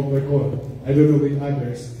in-offer ko, I don't know with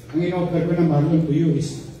others, ang in-offer ko na Marlon to you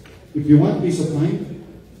is, if you want peace of mind,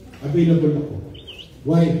 available ako.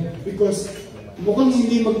 Why? Because mukhang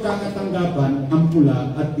hindi magkakatanggapan ang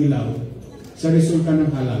pula at dilaw sa resulta ng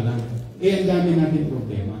halalan. Ang dami natin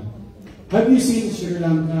problema. Have you seen Sri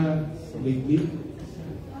Lanka lately?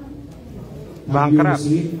 Bankrupt.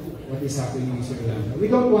 what is happening in Sri Lanka. We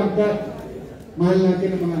don't want that. Mahal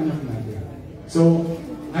natin ang mga anak natin. So,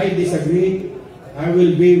 I disagree. I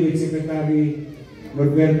will be with Secretary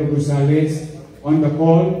Norberto Gonzales on the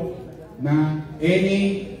call na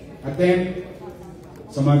any attempt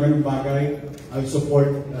sa mga ganung bagay, I'll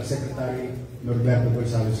support Secretary Norberto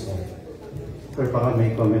Gonzales. Sir, baka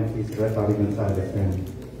may comment si Secretary Gonzales and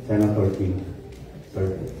Senator King.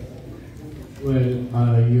 Sir. Well,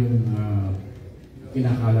 yung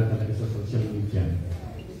kinakala talaga sa social media,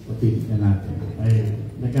 o titignan natin, ay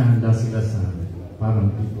naghahanda sila sa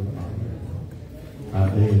parang people power.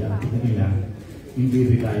 Dahil ang tingin nila, hindi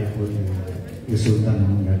reliable yung resulta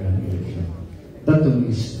ng mga ganang election. That one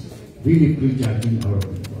is really prejudging our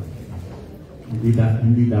people. Hindi dapat.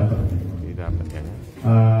 Hindi dapat yan.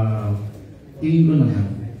 Tingin ko naman,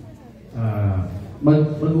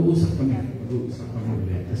 mag-uusap kami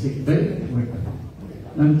ulit. Kasi very important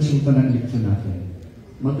ng resulta ng election natin,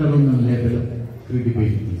 magkaroon ng level of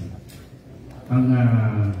credibility.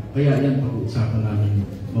 Kaya yan pag-uusapan namin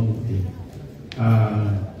mabuti.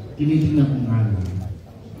 Tinitingnan ko nga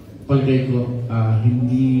palagay ko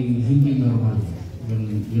hindi normal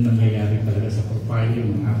yung nangyayari talaga sa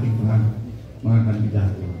profiling ng ating mga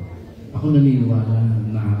kandidato. Ako naniniwala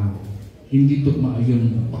na hindi tugma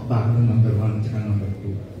yung pakbakan ng number 1 at number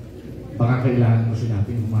 2. Baka kailangan kasi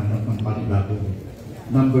natin humanap ng panibago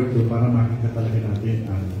number 2 para makita talaga natin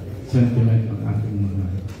ang sentiment ng ating mga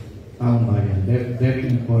taong bayan. Very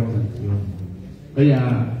important yun.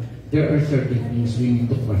 Kaya there are certain things we need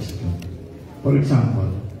to question. For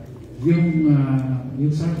example, yung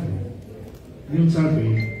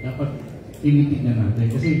survey dapat tinitignan natin.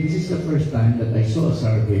 Kasi this is the first time that I saw a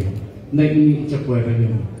survey na iniitsapwera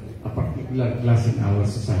yung a particular class in our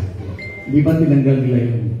society. Di ba tinanggal nila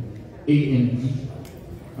yung A and B?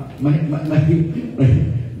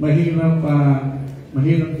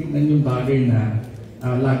 Mahirap tignan yung bagay na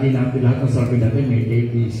lagi natin lahat ng survey natin may A,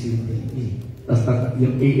 B, C, D, E. Tapos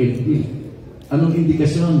yung A and B. Anong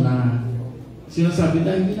indikasyon na sinasabi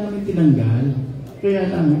na hindi namin tinanggal, kaya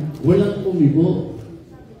lang walang pumibo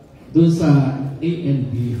doon sa A and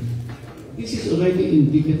B. This is already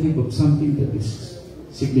indicative of something that is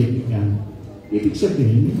significant. Ibig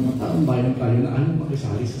sabihin, yung mga taong bayan tayo na anong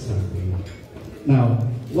makisali sa survey. Now,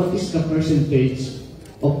 what is the percentage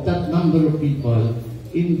of that number of people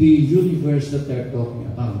in the universe that they're talking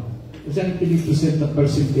about? Kasi ang pinipresent na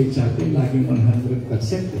percentage sa atin, laging 100%.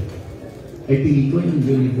 Ay tingin ko yung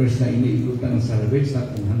universe na iniikutan ng survey is not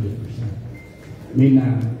 100%.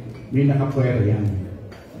 May nakapwera yan.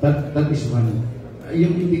 That is one.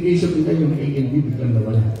 Yung indication nila yung A and B biglang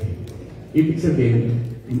nawala. Ibig sabihin,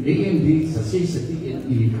 yung A and B, sa C, sa D and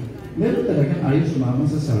E, meron talagang ayaw sumama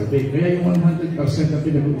sa survey. Kaya yung 100% na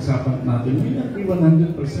pinag-uusapan natin, may not be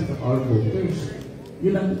 100% of our voters.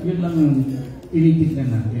 Yun lang ang tinitignan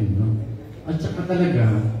natin. No? At saka talaga,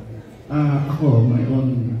 ako, my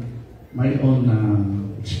own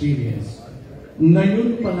experience.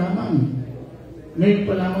 Ngayon pa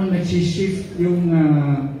lamang nagsishift yung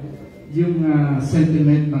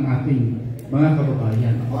sentiment ng ating mga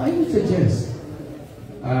kababayan. Ako, I would suggest,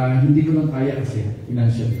 hindi ko lang kaya kasi,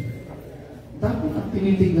 financially. Dapat ang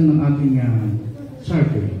tinitignan ng ating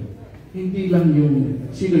survey, hindi lang yung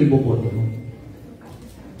sino yung boboto mo.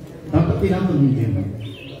 Dapat tinatanong din.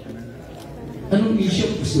 Anong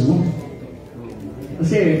issue gusto mo?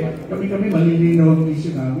 Kasi kami malilinaw ang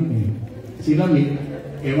issue namin eh. Sila may,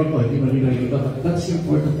 ewan ko, hindi malilinaw. That's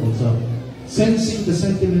important also. Sensing the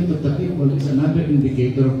sentiment of the people is another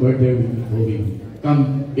indicator of where they will be going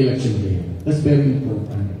come election day. That's very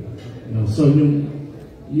important. You know, so yung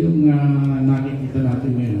nakikita natin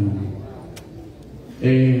ngayon,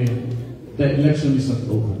 the election is not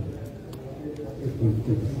over.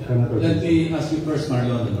 Let me ask you first,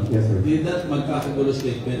 Marlon. Yes, sir. Did that magkakagulo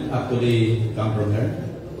statement actually come from her?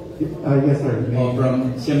 Yes, sir. O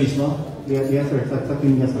from siya mismo? Yes, sir. Sa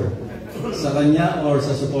kanya, sir. Sa kanya or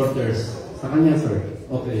sa supporters? Sa kanya, sir.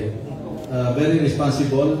 Okay. Very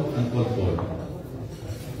responsible and thoughtful.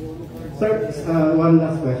 Sir, one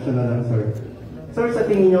last question na lang, sir. Sir, sa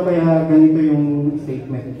tingin nyo kaya ganito yung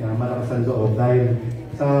statement niya, malakas ang loob dahil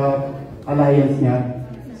sa alliance niya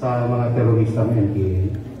sa mga terorista ng NPA?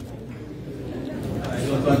 I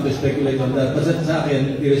don't want to speculate on that. Basta sa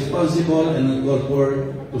akin, irresponsible and uncalled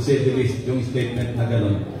for, to say the least, yung statement na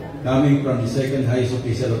gano'n. Coming from the second highest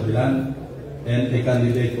official of the land and a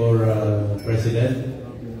candidate for president,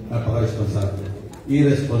 napaka-responsible.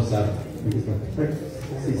 Irresponsible. Sir,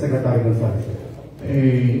 si Secretary Gonzales.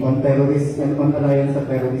 On terrorist, on alliance sa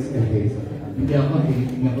terrorist NPA. Hindi ako,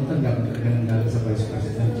 tinitingnan ko talaga ng galing sa Vice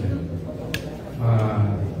President.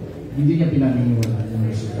 hindi niya pinaniniwala yung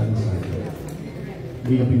resulta ng sarili.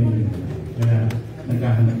 Hindi niya pinaniniwala. Kaya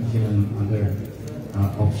naghahanap sila ng other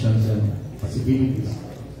options and possibilities.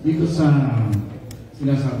 Dito sa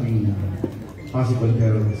sinasabing possible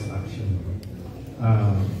terrorist action,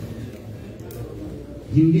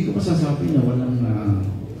 hindi ko masasabi na walang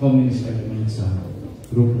communist element sa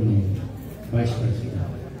group ni Vice President.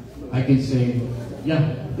 I can say,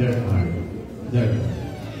 yeah, there are.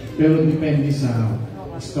 Pero depende sa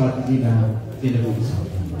strategy na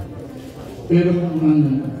pinag-uusapan. Pero kung ang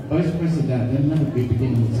Vice President na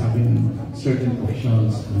nagbibigay ng sabi ng certain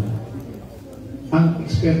options, ang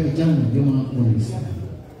eksperto dyan, yung mga komunista.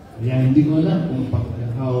 Kaya hindi ko alam kung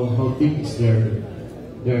how deep is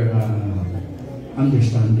their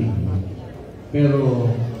understanding.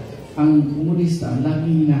 Pero ang komunista, ang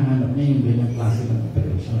laging hinahanap niya yung ganyang klase ng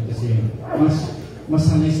operation kasi mas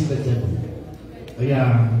sanay sila dyan. Kaya,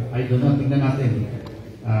 I don't know, tingnan natin.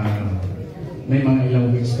 May mga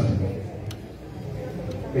ilang weeks pa.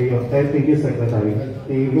 Thank you, Secretary.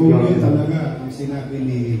 Kung yun talaga ang sinabi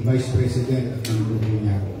ni Vice President at ng grupo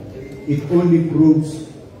niya, it only proves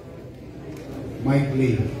my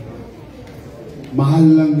claim.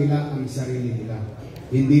 Mahal lang nila ang sarili nila.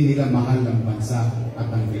 Hindi nila mahal ang bansa at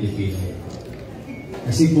ang Pilipino.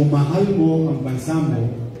 Kasi kung mahal mo ang bansa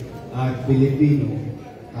mo at Pilipino,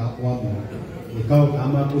 kapwa mo, ikaw,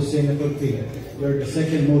 tama po Senator Phil, you're the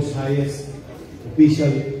second most highest official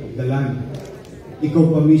of the land. Ikaw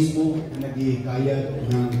pa mismo ang naghihikayat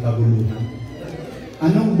ng kaguluhan.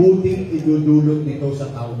 Anong buting idudulot nito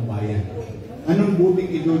sa taong bayan? Anong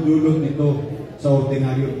buting idudulot nito sa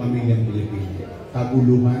ordinaryong pamilyang Pilipino?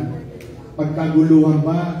 Kaguluhan? Pagkaguluhan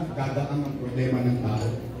ba, gadaang ang problema ng tao?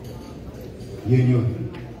 Yun.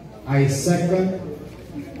 I second,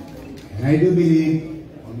 and I do believe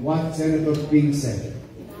on what Senator Ping said.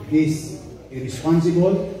 It is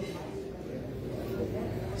irresponsible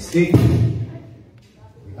statement.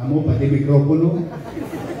 Kita mo, pati mikropono,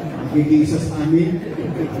 nagiging isa sa amin.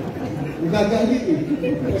 Nagagalit eh.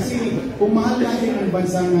 Kasi kung mahal natin ang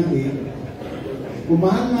bansa natin, kung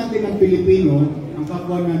mahal natin ang Pilipino, ang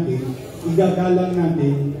kapwa natin, igagalang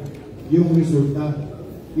natin yung resulta.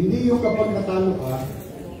 Hindi yung kapag natalo ka,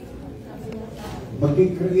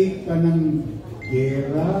 mag-create ka ng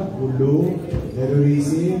gera, gulo,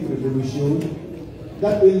 terrorism, revolution.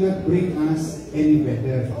 That will not bring us any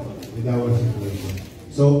better with our situation.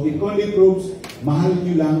 So, it only proves, mahal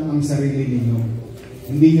nyo lang ang sarili ninyo.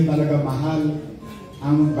 Hindi nyo talaga mahal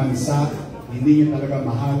ang bansa, hindi nyo talaga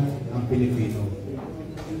mahal ang Pilipino.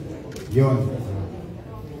 Yun.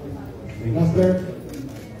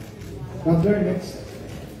 Raptor, next.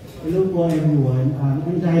 Hello po everyone.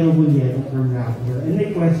 I'm Jairo Buliero from Raptor. And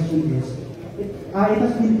my question is, it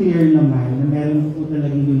has been clear naman na meron po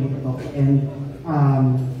talagang unit talk and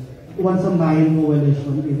once a Mayan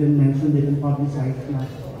coalition even mentioned it in publicized na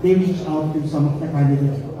they reach out to some of the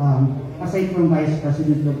candidates aside from Vice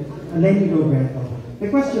President Leni Robredo. The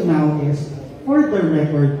question now is, for the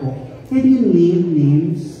record po, can you name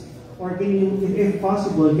names or can you, if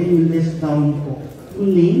possible, can you list down po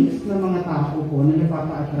yung names ng mga tao po na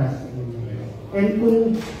nagpapa-atras sa inyo? And kung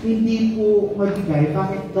hindi po magbigay,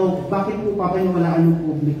 bakit po papaniwalaan ng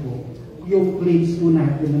publiko yung claims po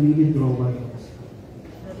natin na may withdrawal?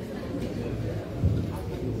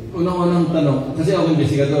 Unang tanong, kasi ako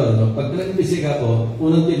investigador, no? Pag nag-imbestiga ko,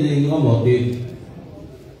 unang tinitingnan ko motive,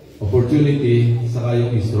 opportunity, saka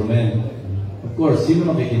yung instrument. Of course,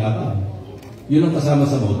 sino makikinabang? Yun ang kasama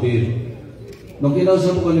sa motive. Nung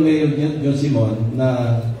kinausap ko ni Mayor John Simon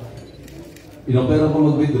na inopera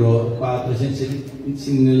ko mag-withdraw, pa-present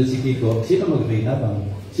nila si Kiko, sino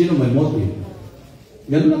magkikinabang? Sino may motive?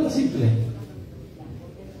 Ganun lang kasimple.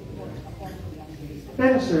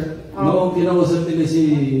 Pero sir, noong kinausap nila si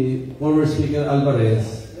former Speaker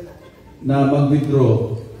Alvarez na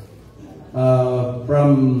mag-withdraw from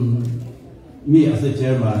me as the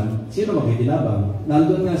chairman, sino makikinabang?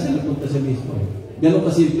 Nandun nga siya, nagpunta siya mismo. Ganun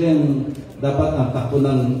kasimple ang dapat ang takbo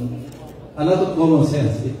ng a lot of common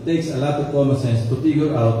sense. It takes a lot of common sense to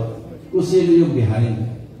figure out kung sino yung behind.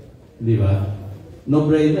 Di ba?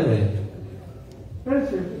 No-brainer eh. Pero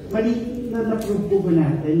sir, na-prove po ba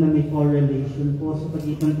natin na may correlation po sa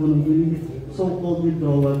pagitan po ng so-called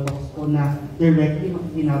withdrawal talks po na directly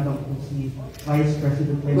makikinabang po si Vice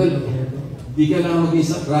President Leni Robredo? Di ka lang maging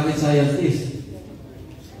rocket scientist.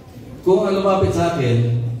 Kung ang lumapit sa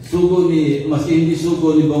akin, maski hindi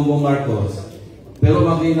sugo ni Bongbong Marcos, pero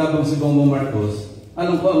makikinabang si Bongbong Marcos,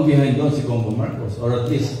 alam ko ang behind doon si Bongbong Marcos, or at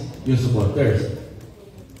least yung supporters.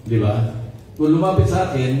 Di ba? Kung lumapit sa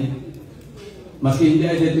akin, maski hindi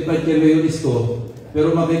identified kay Mayor Isko,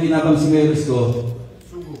 pero makikinabang si Mayor Isko,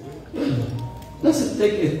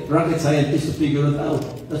 take a rocket scientist to figure it out.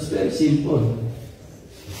 That's very simple.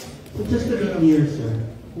 So just to be clear, sir,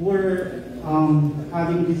 we're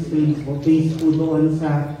having this based po doon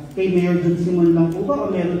sa kay Mayor Jun Simon lang po ba o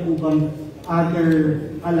meron po bang other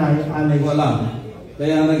alay? Walang.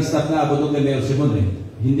 Kaya nag-start na ako doon kay Mayor Simon eh.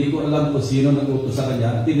 Hindi ko alam kung sino nag-utos sa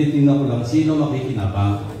kanya. Tinitingnan ko lang sino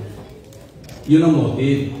makikinabang. Yun ang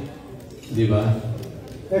motive. Di ba?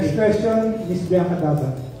 Next question, Ms. Bianca Daba.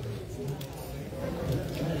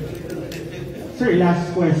 Sir,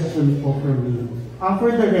 last question po for me.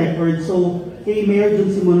 For the record, so kay Mayor Jun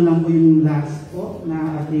Simon lang po yung last po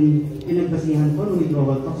na ating pinagbasihan po ng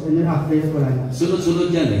withdrawal talks and then after that wala na.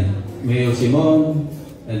 Sunod-sunod yan eh. Mayor Simon,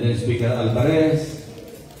 and then Speaker Alvarez,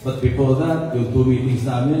 but before that, yung 2 meetings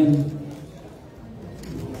namin,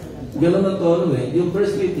 gano'n ang tono eh. Yung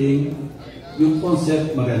first meeting, yung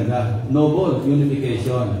concept maganda. Noble,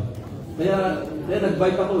 unification. Kaya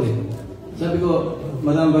nag-bite ako eh. Sabi ko,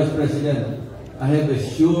 Madam Vice President, I have a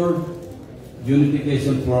sure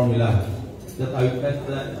unification formula that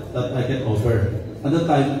I can offer. At the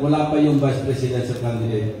time, wala pa yung Vice Presidential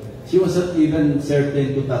candidate. She was not even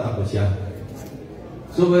certain kung tatakbo siya.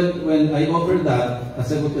 So when I offered that, ang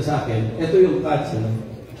sagot ko sa akin, ito yung catch.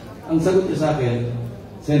 Ang sagot ko sa akin,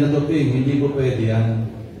 Senator Ping, hindi po pwede yan.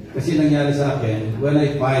 Kasi nangyari sa akin, when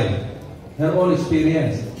I filed, her own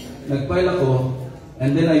experience, nag-file ako,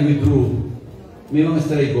 and then I withdrew. May mga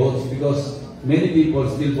stray votes because many people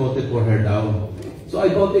still voted for her down. So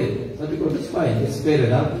I voted. Sabi ko, that's fine, it's fair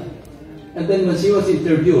enough. And then when she was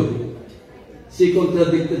interviewed, she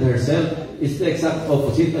contradicted herself. It's the exact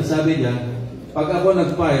opposite. Sabi niya, pag ako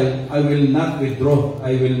nag-file, I will not withdraw.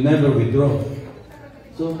 I will never withdraw.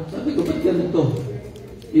 So sabi ko, ba't ganito?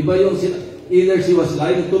 Iba yung, either she was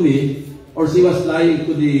lying to me, or she was lying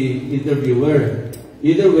to the interviewer.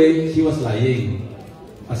 Either way, she was lying.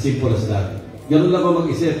 As simple as that. Ganun lang ako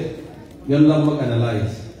mag-isip. Ganun lang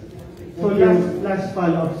mag-analyze. So last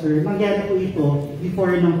follow-up, sir. Nangyari po ito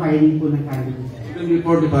before ng filing po ng candidate? Even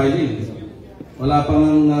before the filing. Wala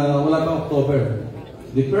pang October.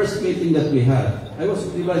 The first meeting that we had, I was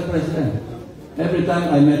with the Vice President. Every time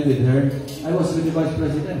I met with her, I was with the Vice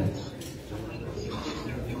President.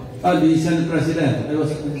 The Senate President. I was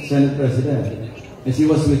with the Senate President. And she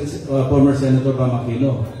was with former Senator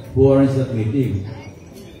Pamakino, who arranged that meeting.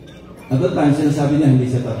 At that time, sinasabi niya hindi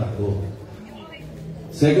siya tatakbo.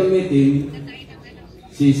 Second meeting,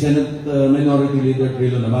 si Senate Minority Leader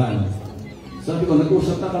Trillo naman. Sabi ko,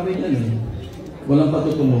 nag-usap na kami niyan eh. Walang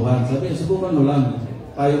patutunguhan. Sabi niya, subukan mo lang.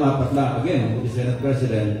 Tayong apat na. Again, with the Senate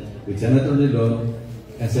President, with Senator Trillo,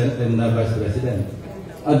 and Vice President.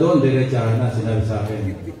 Doon, diretsahan na sinabi sa akin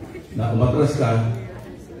na umatras ka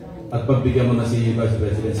at pagbigyan mo na si Vice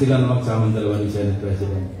President. Sila na magsamang dalawa ni Senate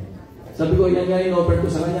President. Sabi ko, yan nga in-offer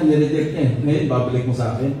ko sa kanya, nireject niya. Ngayon, babalik mo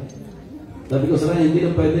sa akin. Sabi ko sa kanya, hindi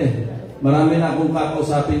na pwede. Marami na akong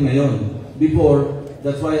kakausapin ngayon. Before,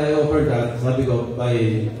 that's why I offered that. Sabi ko, by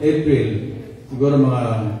April, siguro mga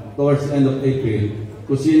towards the end of April,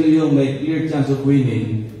 kung sino yung may clear chance of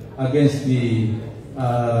winning against the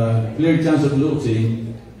clear chance of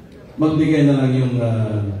losing, magbigay na lang yung,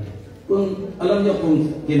 kung alam niyo kung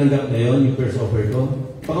tinanggap na yun, yung first offer ko,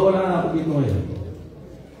 baka wala na ako dito ngayon.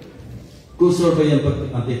 Kung survey yan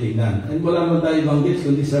ang titignan. And wala naman tayo ibang bits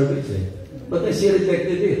kundi surveys eh. But she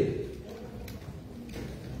rejected it.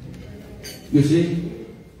 You see?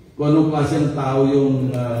 Kung anong klase ng tao yung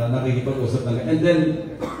nakikipag-usap na. And then,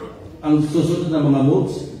 ang susunod na mga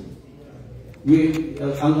moves,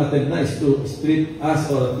 ang attempt na is to strip us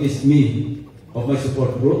or at least me of my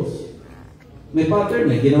support groups. May pattern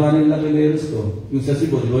eh. Ginawa nila kay Mayor Isko. Yung sa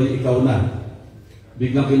Cebu, di ba, ikaw na.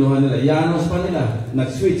 Biglang kinuha nila. Yanos pa nila.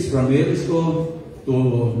 Nag-switch from Mayor Isko to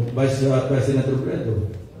Vice President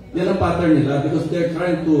Robredo. Yan ang pattern nila because they're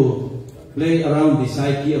trying to play around the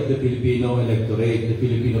psyche of the Filipino electorate, the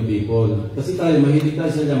Filipino people. Kasi tayo, mahilig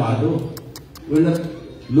tayo sa llamado. We're not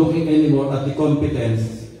looking anymore at the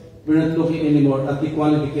competence. We're not looking anymore at the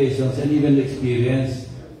qualifications and even the experience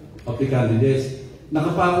of the candidates.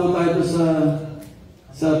 Nakapako tayo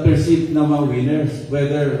sa perceived na mga winners,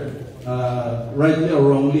 whether rightly or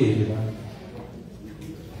wrongly, di ba?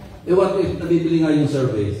 What if nabibili nga yung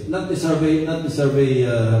surveys? Not the survey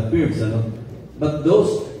firms, ano? But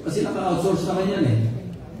those, kasi naka-outsource naman yan eh.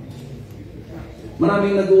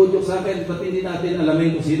 Maraming nag-uudyok sa akin, ba't hindi natin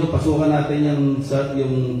alamin kung sino, pasukan natin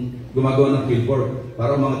yung gumagawa ng billboard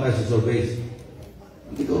para umangat tayo sa surveys.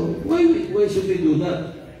 Hindi ko, why should we do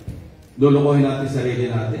that? Lulukohin natin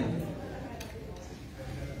sarili natin.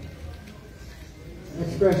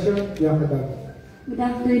 Next question, Bianca Dama. Good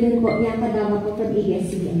afternoon po, Bianca Dama po from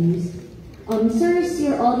ABS-CBN News. Sirs,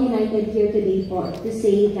 you're all united here today to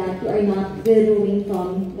say that you are not withdrawing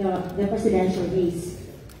from the presidential race.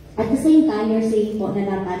 At the same time, you're saying po na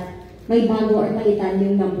dapat may bago or palitan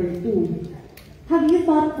yung number 2. Have you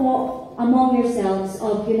thought po among yourselves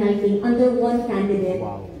of uniting under one candidate?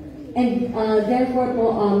 Wow. And therefore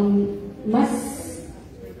po, mas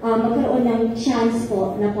magkaroon ng chance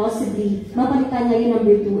po na possibly mapalitan na yung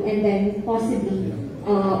number 2 and then possibly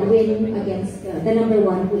win against the number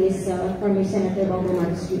 1 who is former Senator Bongo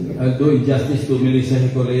Marcos Jr. I'll do injustice to Melissa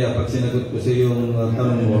Hicolea pag sinagot ko sa yung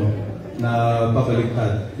tanong mo na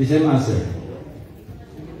papaliktad. The same answer.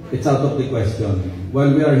 It's out of the question.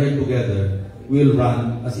 While we are here together, we'll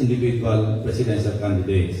run as individual presidential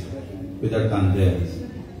candidates with our tandems.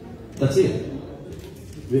 That's it.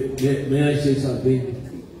 May I say something?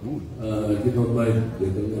 If you don't mind,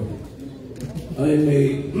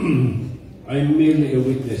 I'm merely a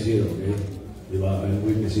witness here, okay? Diba? I'm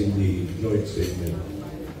witnessing the joint statement.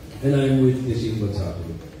 And I'm witnessing what's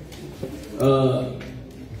happening.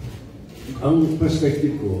 Ang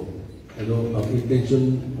perspective ko, ang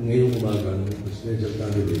intention ngayong umaga ng presidential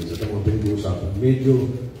candidates at ang mga pinag-uusapan, medyo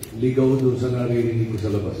ligaw doon sa naririnig ko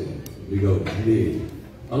sa labas eh. Ligaw. Hindi.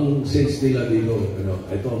 Ang sense nila dito,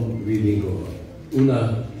 ito ang reading ko.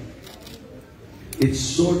 Una, it's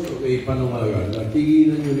sort of a panawagan na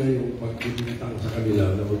tigilan nyo na yung pagpipintang sa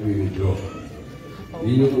kanila na mag-withdraw.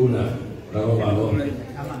 Yun yung una. Tama ba ako?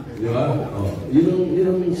 Di ba? Yun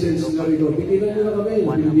ang sense nila rito. Tigilan nyo na kami.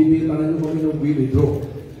 Pinipintangan nyo kami ng withdraw.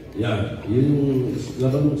 Yan. Yun yung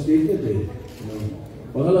laban ng statement eh.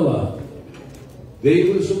 Pangalawa, we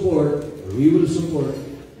will support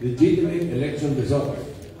legitimate election results.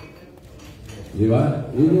 Di ba?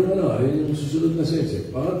 Yun yung susunod na sense eh.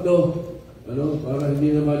 Pangatlo, para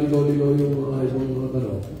hindi na maligaw-ligaw yung mga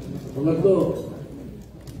tanong. Pangatlo,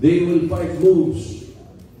 they will fight moves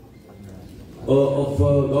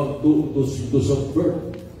to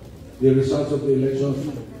subvert the results of the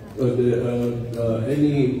elections,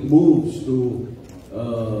 any moves to a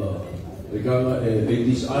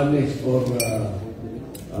dishonest or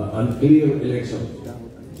unclear election.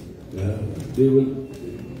 They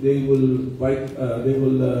will fight. They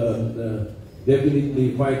will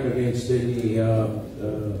definitely fight against any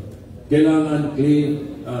kailangan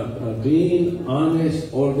clean,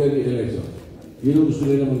 honest, orderly election. Yun ang gusto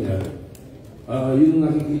nila mangyari. Yun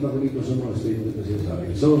ang nakikita ko dito sa mga statement na sinasabi.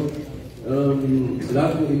 So,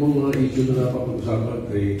 lahat ng ibang mga issue na napapag-usapan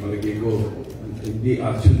ay palagay ko hindi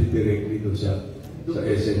actually directly doon sa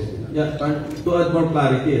essence. Yeah, to add more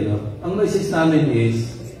clarity, ang message namin is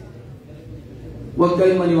huwag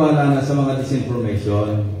kayong maniwala na sa mga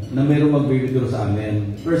disinformation na mayroong mag-withdraw sa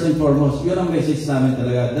amin. First and foremost, yun ang message namin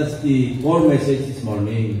talaga. That's the core message this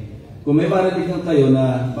morning. Kung may marinig lang kayo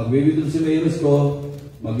na mag-withdraw si Mayor Isko,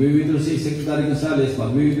 mag-withdraw si Secretary Gonzales,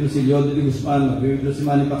 mag-withdraw si Leody de Guzman, mag-withdraw si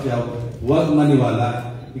Manny Pacquiao, huwag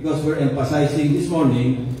maniwala. Because we're emphasizing this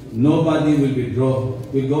morning, nobody will withdraw.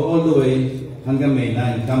 We'll go all the way hanggang May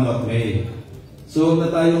 9, come what may. So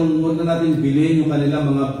huwag na natin bilhin yung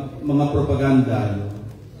kanilang mga propaganda,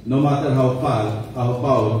 no matter how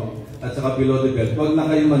foul, at saka below the belt. Huwag na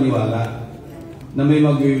kayo maniwala na may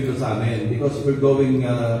mag-withdraw sa amin because we're going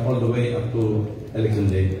all the way up to election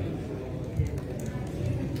day.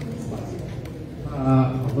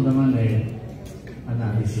 Ako naman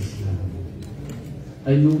analysis lang.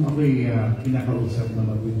 Nung ako'y kinakausap na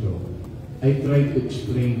mag-withdraw, I tried to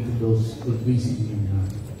explain to those convincingly na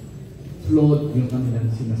flawed yung kanilang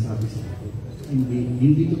sinasabi sa akin.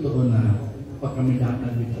 Hindi totoo na pag kami lahat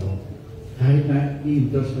nag-withdraw, kahit na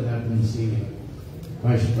i-endorse ka natin si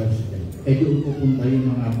Vice President, doon pupunta yung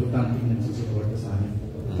mga butanteng nagsusuporta sa amin.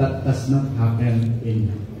 That does not happen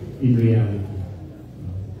in reality.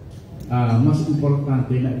 Mas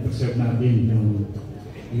importante na i-preserve natin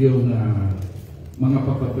yung mga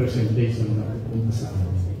pagpa-percentage na pupunta sa amin.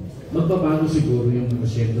 Magbabago siguro yung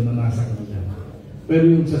prosyento na nasa kanila. Pero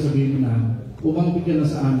yung sasabihin mo na, umangkit ka na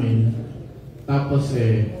sa amin, tapos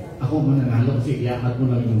ako mananalo kasi iaat mo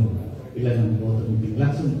lang yung ilan ng boto ng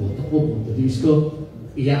Lacson, boto ko, boto ni Isko,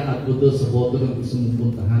 iaat mo doon sa boto ng gusto mong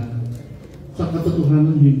puntahan. Sa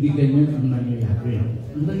katotohanan, hindi ganyan ang nangyayari.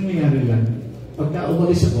 Ang nangyayari lang, pagka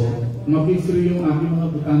umalis ako, mag-free yung aking mga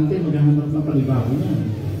butante, maghahanap ng panibago niya.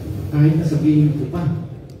 Kahit na sabihin ko pa.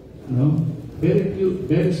 No?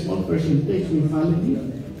 Very small percentage will follow me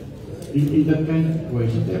in that kind of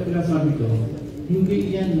equation. Kaya pinasabi ko,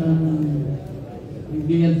 hindi yan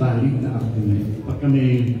valid na argument. Pag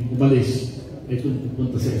kami umalis,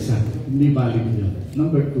 pupunta sa isa. Hindi valid yun.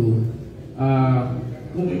 Number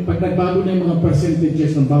 2, pag nagbago na yung mga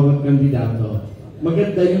percentages ng bawat kandidato,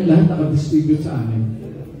 maganda yung lahat nakadistribute sa amin.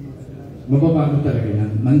 mababago talaga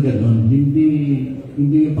yan, nang ganun. Hindi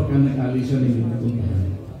yung pagka nag-alisan, hindi natuntahan.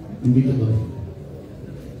 Hindi totoo.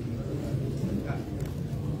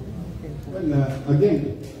 Well,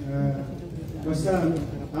 again, basta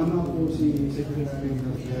tama po si Secretary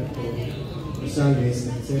Norberto Gonzales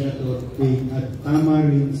at Senator Ping at tama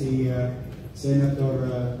rin si Senate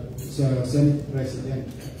President.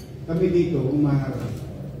 Kami dito umaharap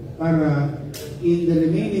para in the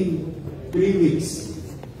remaining 3 weeks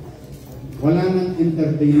wala nang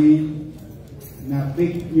entertaining na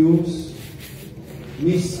fake news,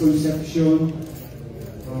 misconception,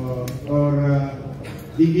 or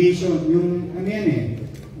deviation. Yung ano yan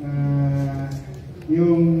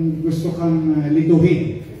yung gusto kang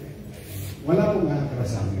lituhin. Wala mong aakara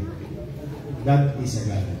sa amin. That is a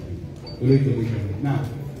guarantee. Tuloy-tuloy kami. Now,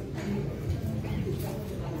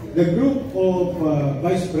 the group of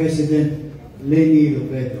Vice President Leni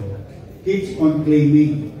Robredo keeps on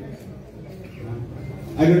claiming,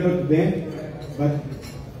 I don't know to them, but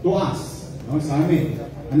to us, sa amin,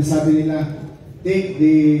 ano sabi nila, take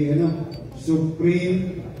the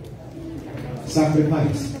supreme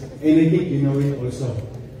sacrifice. And I think you know it also.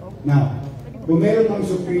 Now, kung meron pang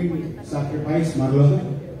supreme sacrifice,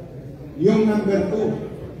 Marlon, yung number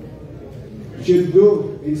 2 should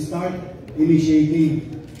go and start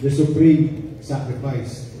initiating the supreme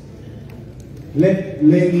sacrifice. Let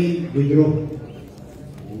Leni withdraw.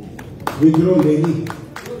 Withdraw, Leni.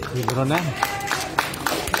 Withdraw na.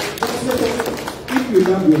 If you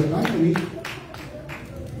love your country,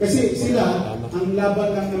 kasi sila, ang laban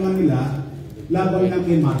lang naman nila, laban lang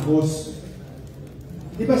kay Marcos.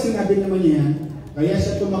 Di ba sinabi naman niya, kaya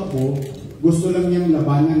siya tumakbo, gusto lang niyang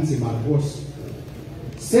labanan si Marcos.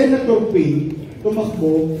 Senator Ping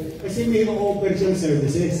tumakbo kasi may offer siyang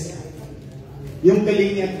services. Yung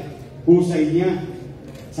galing niya, husay niya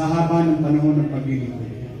sa haba ng panahon ng paglilingkod.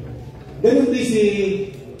 Ganun din si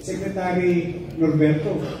Secretary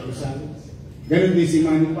Norberto Gonzales. Ganun din si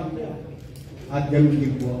Manny Pacquiao. At ganun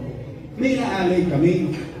din po ako. May naalay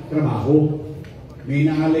kaming trabaho. May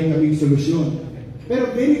naalay kaming solusyon.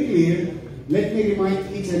 Pero very clear, let me remind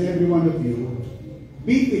each and every one of you,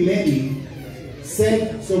 VP Leni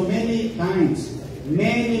said so many times,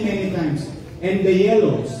 many times, and the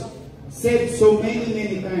Yellows said so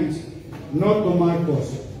many times, not to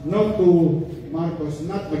Marcos,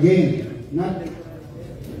 not again,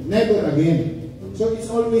 never again. So it's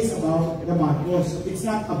always about the Marcos. It's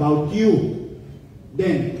not about you.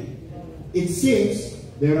 Then, it seems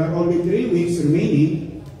there are only 3 weeks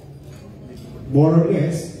remaining, more or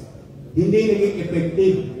less, hindi naging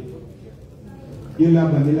effective yung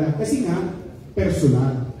laban nila. Kasi nga,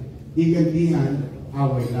 personal, higantihan,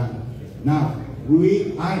 away lang. Now,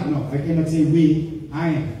 I cannot say we,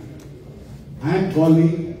 I am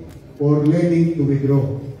calling for Leni to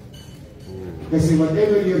withdraw. Kasi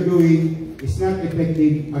whatever you're doing is not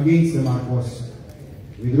effective against the Marcos.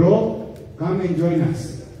 Withdraw, come and join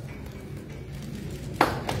us.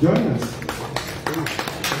 Join us.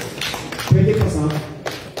 Pwede pasap?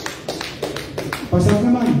 Pasap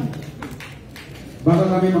naman. Baka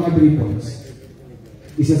kami maka 3 points.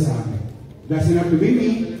 Isa sa amin. Doesn't have to be me.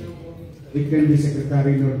 It can be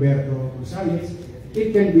Secretary Norberto Gonzales.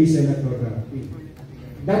 It can be Senator Rafi.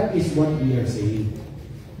 That is what we are saying.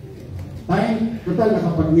 Total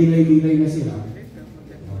nakapag-nilay-nilay na sila.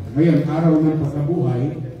 Ngayon, araw ng pagkabuhay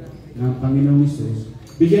ng Panginoong Hesus,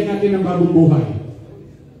 bigyan natin ng bagong buhay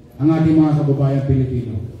ang ating mga kababayan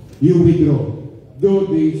Pilipino. You withdraw. Do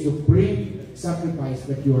the supreme sacrifice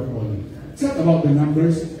that you are calling. It's not about the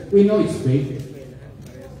numbers. We know it's fake.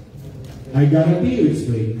 I guarantee you it's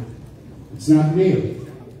fake. It's not real.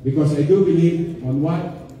 Because I do believe on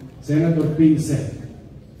what Senator Ping said.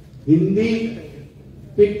 Hindi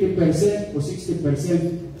 50% o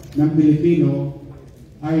 60% ng Pilipino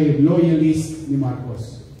ay loyalist ni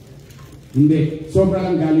Marcos. Hindi. Sobra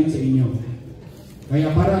lang galit sa inyo. Kaya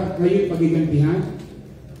para kayo pagigantihan,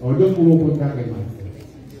 o doon pumupunta kay Marcos.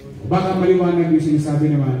 Baka maliwanag yung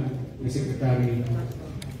sinasabi naman ni Secretary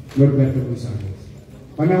Norberto Gonzales.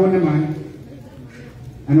 Panahon naman,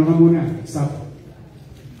 ano ka muna? Stop.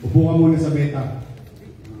 Upo ka muna sa beta.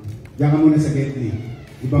 Diyan ka muna sa Getty.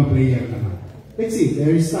 Ibang player naman. Let's see,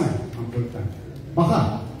 there is time. Ample time.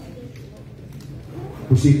 Baka.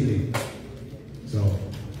 Posible. So,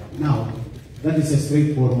 now, that is a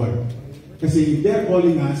straightforward. Kasi if they're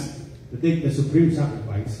calling us to take the supreme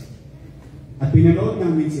sacrifice, at pinanood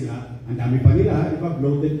namin sila, ang dami pa nila, diba,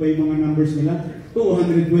 bloated pa yung mga numbers nila,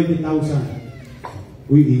 220,000.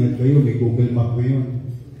 Uy, ingat kayo, may Google Map ngayon.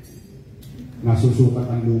 Nasusukat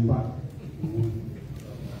ang lupa.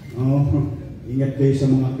 Ingat kayo sa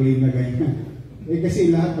mga claim na ganyan. Kasi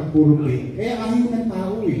lahat pag puro fake. Kaya ayaw ng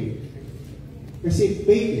tao Kasi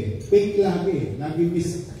fake Fake lagi Lagi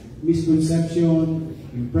misconception,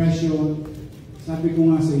 impression. Sabi ko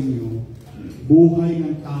nga sa inyo, buhay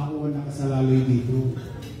ng tao na nakasalalay dito.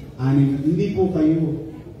 Hindi po kayo.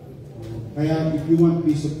 Kaya if you want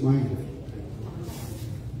peace of mind,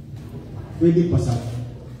 pwede pasat.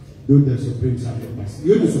 Do the supreme sacrifice.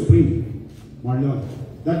 Yun ang supreme. Marlon,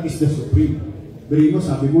 that is the supreme. Pero mo,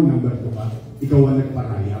 sabi mo, number 2 ka. Ikaw ang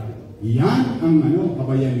nagparaya. Yan ang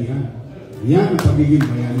kabayanihan. Yan ang pagiging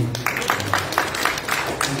bayani.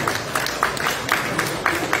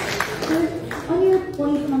 Sir, on your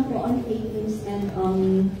point lang po on fake news and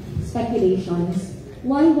speculations,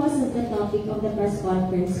 why wasn't the topic of the press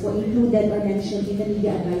conference included or mentioned in the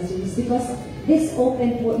media advisories? Because this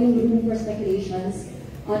opened po yung room for speculations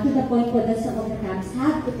to the point that some of the camps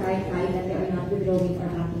have to clarify that they are not withdrawing or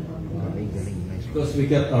backing out. Because we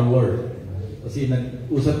kept our word. Kasi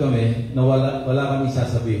nag-usap kami na wala kami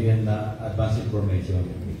sasabihin na advance information.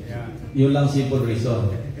 Yun lang simple reason.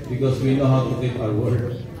 Because we know how to keep our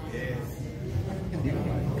word.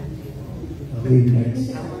 Okay,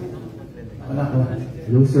 next.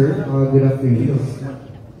 Hello, sir. Good afternoon.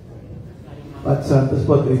 Pat Santos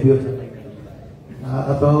po, tribute.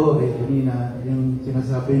 Nakakatawa kanina yung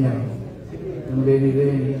sinasabi niya, yung Leni.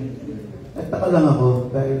 Taka lang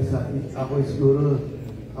ako dahil ako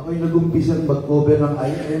yung nag-umpisang mag-cover ng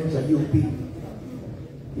IM sa UP.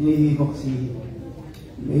 Inihimok si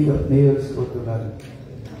Mayor Isko Moreno.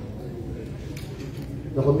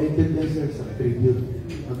 Documented niya, sir, sa tribute.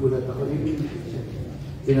 Nagulat ako.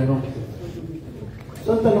 Tinanong ko. So,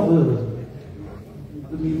 ang tanong ko,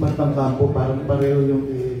 lumipat ang kampo, parang pareho yung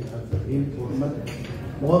informant.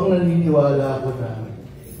 Mukhang naniniwala ako na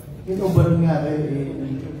inubaran nga kayo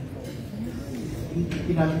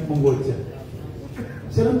kinakit mong gold siya.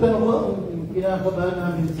 Sir, ang tanong ko, kinakabahan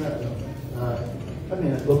namin sa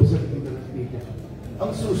kami, nag-officer of Speaker.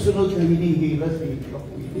 Ang susunod na hinihila si Doc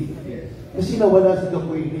Willie. Kasi nawala si Doc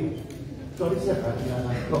Willie. Sorry sir,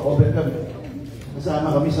 over kami.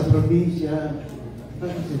 Kasama kami sa probinsya.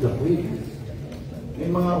 Ano si Doc Willie?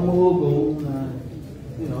 May mga umuugong na,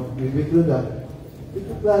 withdraw that.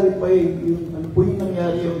 Ito clarify ano po yung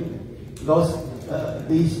nangyari yung lost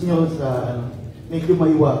days nyo sa medyo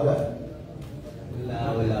maiwaga.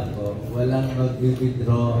 Wala po. Walang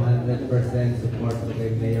mag-withdraw 100% support ko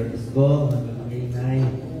kay Mayor Isko. Hanggang kay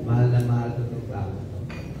mahal na mahal ko itong plano.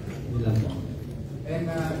 Yun lang po. And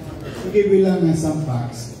to give you lang some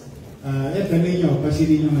facts, eto ninyo, kasi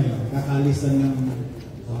ninyo ngayon, kakalisan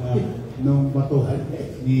ng batuhan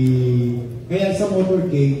kaya sa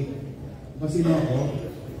motorcade, kasi ako,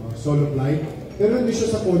 solo flight, pero hindi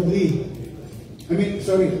siya sa Podly.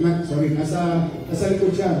 Nasa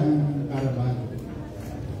likod siya ng caravan.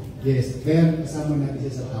 Yes, kaya kasama natin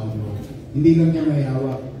siya sa town hall. Hindi lang niya may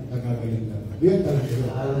hawak, kagagaling lang. Yun talaga yun.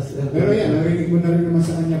 Pero yan, narinig mo na rin naman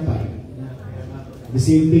sa kanya pa. The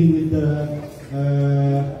same thing with the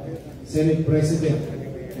Senate President.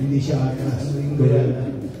 Hindi siya atras.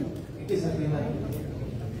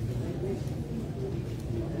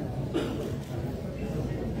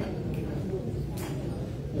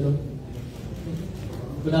 Hello.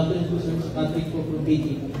 Good afternoon po, sir. Patrick po from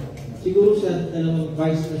PTP. Siguro sa dalawang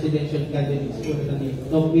vice presidential candidates po na dito,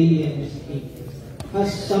 Doc Willie and Ms. King, has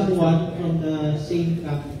someone from the same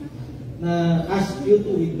camp na asked you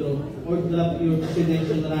to withdraw or drop your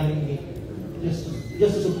presidential running mate just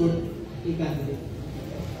to support a candidate?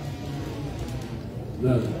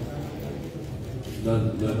 None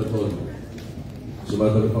at all.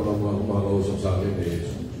 Sumadali pa mga kumakausap sa akin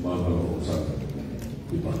mga kumakausap.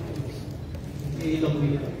 Diba? Doc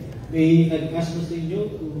Willie, may nag-ask mo sa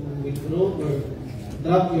inyo to withdraw or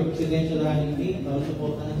drop your presidential running mate para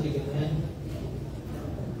supportan ang sigayan?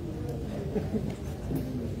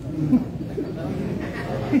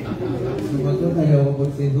 Sumagot ayaw ko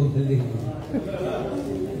kung sinungaling.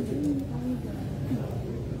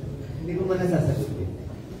 Hindi ko man nasasagutin.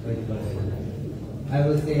 I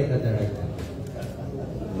will say it at the right time.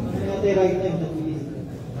 At the right time, Doc Willie.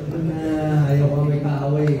 Ayaw ko may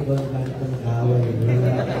kaaway. Ikaw ang kahit ko kaaway.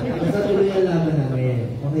 Basta tuloy ang laban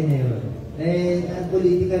namin. Okay na yun. Ang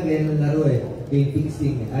politika ganyan ang laro game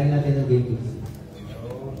fixing. Ayaw natin ang game fixing.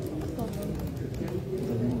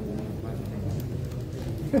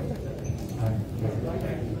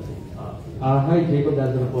 Hi, Jacob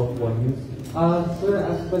Lazaro po of One News. Sir,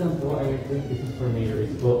 as pa lang po, I think this is for Mayor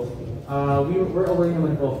Isko. We're aware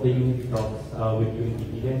naman po of the unity talks with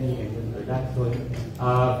UNCUT, Leni and Lacson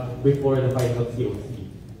before the final COC.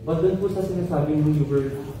 But then po sa sinasabing you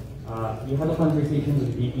had a conversation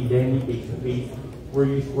with VP Leni face-to-face where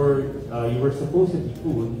you were supposed to be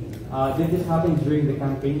pulled, did this happen during the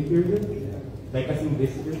campaign period? Like as in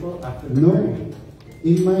this year po, after the No.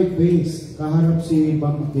 In my face, kaharap si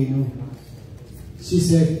Bam Aquino. She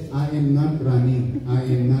said, I am not running. I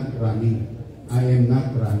am not running. I am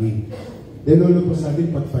not running. Then all of a sudden,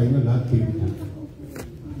 pag final, lahat na.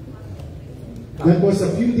 That was a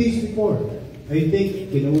few days before. I think,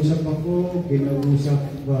 kinausap ako, kinausap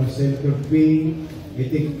Senator Ping,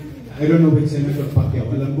 I don't know with Senator Pacquiao,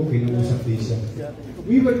 alam ko, kinausap din siya.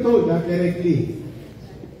 We were told directly,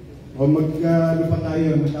 o ano pa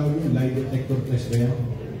tayo, matawag yung lie detector test ba yan?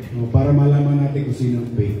 Para malaman natin kung sino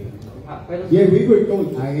ang pay. Yeah, we were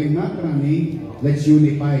told, I am not running, let's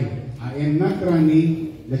unify. I am not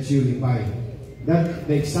running, let's unify. That's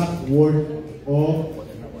the exact word of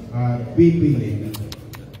BP Leni.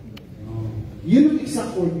 Yun ang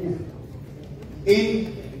exact word niya. In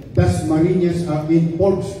Dasmariñas, in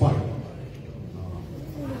Forbes Park,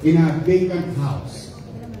 in a vacant house,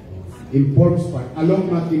 in Forbes Park,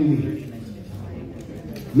 along McKinley.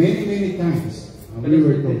 Many times, we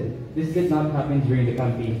were told. This did not happen during the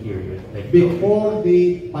campaign period. Like before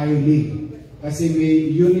the piling. Kasi may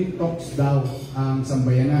unit talks daw ang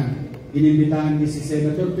sambayanan. Inimbitahan din si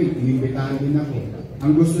Senator Ping, inimbitahan din ako.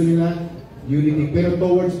 Ang gusto nila, unity. Pero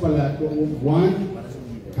towards pala to one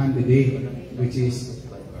candidate, which is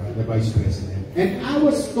the Vice President. And I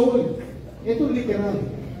was told, ito literal,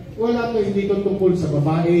 wala to, hindi ito tungkol sa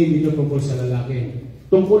babae, hindi ito tungkol sa lalaki.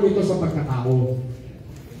 Tungkol ito sa pagkatao.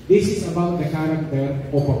 This is about the character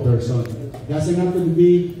of a person. It doesn't have to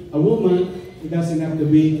be a woman, it doesn't have to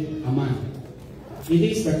be a man. It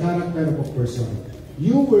is the character of a person.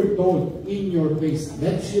 You were told in your face,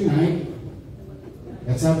 let's unite.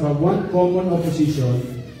 Let's have a one common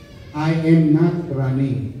opposition. I am not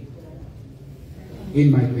running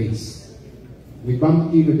in my face. We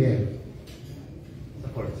bumped into there.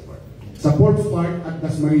 Support part at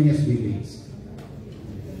Dasmariñas buildings.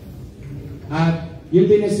 At yun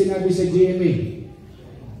din ang sinabi sa GMA.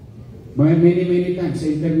 Many times sa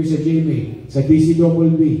interview sa GMA, sa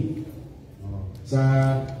DCWB, sa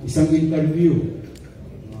isang interview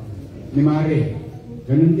ni Mare.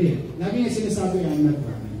 Ganun din. Lagi niya sinasabi, I'm not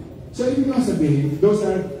running. So, ibig ko sabihin, those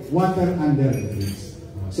are water under the bridge.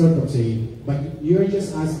 Sort of saying. But you're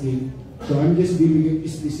just asking, so I'm just giving you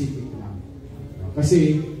specific lang.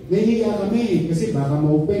 Kasi, nahihiya kami. Kasi baka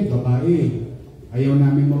ma-open, babae. Ayaw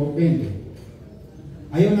namin ma-open.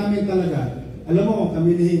 Ayaw namin talaga. Alam mo,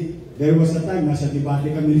 kami there was a time, nasa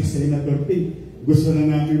debate kami ni Senator Ping. Gusto na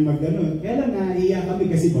namin mag-ano. Kaya lang nahihiya kami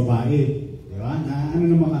kasi babae. Diba? Ano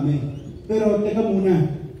naman kami. Pero, teka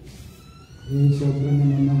muna. Sobrang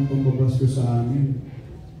naman ang pambabasto sa amin.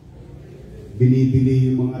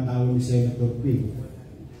 Binibili yung mga tao ni Senator Ping.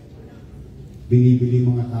 Binibili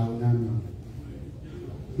yung mga tao namin.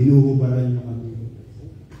 Hinuhubaran nyo kami.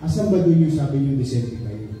 Asan ba doon yung sabi nyo Vicente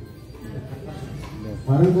kayo?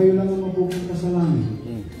 Parang kayo lang ang mapupunta sa langit.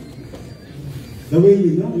 The way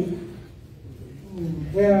we know it.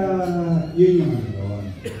 Kaya, yun yung ano.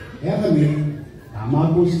 Kaya kami,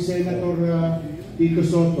 tama po si Senator Tito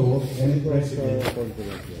Soto, Senate President,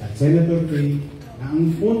 at Senator Ping, na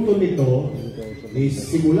ang punto nito is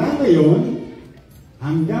simula ngayon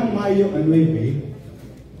hanggang Mayo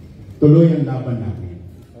 9, tuloy ang laban namin.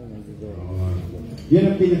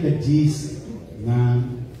 Yan ang pinaka-gist na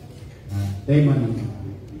tema ng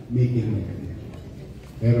meeting nito.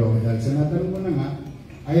 Pero dahil sa natanong mo na nga,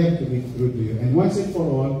 I have to be true to you. And once and for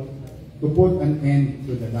all, to put an end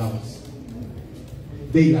to the doubts.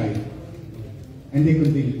 They lied. And they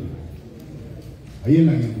continue to lie. Ayun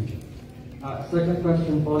lang yun. Second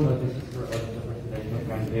question po, no, this is for all the presidential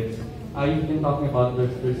candidates. You've been talking about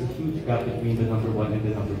there's a huge gap between the number 1 and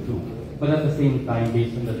the number 2. But at the same time,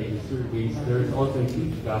 based on the latest surveys, there's also a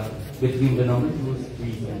huge gap between the number 2s,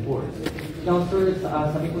 3s, and 4s. Now, sir,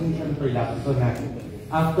 sabi ko ni Senator Lacson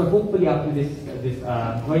na hopefully after this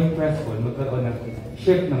joint press con, magkaroon ng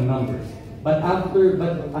shift ng numbers. But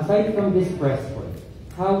aside from this press con,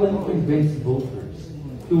 how will you convince voters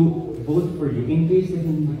to vote for you in case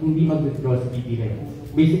hindi mag-withdraw sa PPM?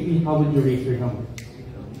 Basically, how would you raise your numbers?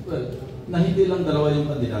 Well, na hindi lang dalawa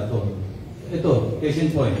yung kandidato. Ito, case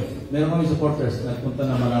in point, meron kami supporters na punta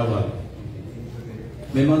na Manawag.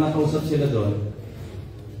 May mga nakausap sila doon.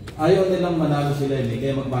 Ayaw nilang manalo sila, hindi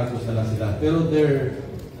kaya mag-Marcos na lang sila. Pero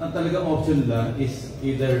ang talagang option nila is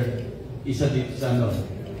either isa dito sa ano,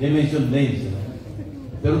 they mentioned names.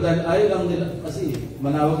 Pero dahil ayaw lang nila, kasi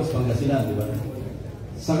Manawag is Pangasinan, di ba?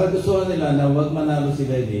 Sa kagustuhan nila na wag manalo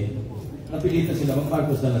sila, hindi, napilitan sila,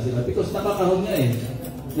 mag-Marcos na lang sila. Because nakakahon nga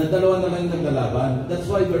na dalawa na lang yung naglalaban. That's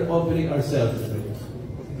why we're offering ourselves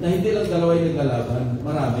na hindi lang dalawa yung naglalaban,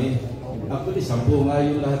 marami. Actually, 10 nga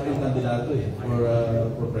yung lahat ng kandidato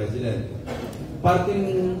for president.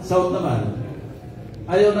 Parting South naman,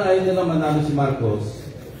 ayaw na manalo si Marcos.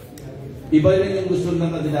 Iba rin yung gusto ng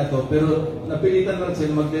kandidato, pero napilitan lang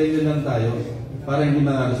sila, mag-gain lang tayo para hindi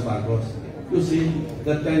manalo si Marcos. You see,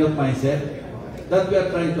 that kind of mindset that we are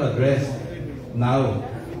trying to address now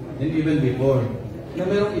and even before, na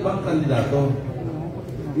mayroong ibang kandidato.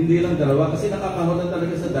 Hindi lang dalawa, kasi nakakahulan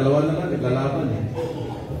talaga sa dalawa na lang, naglalaban eh.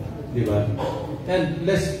 Di ba? And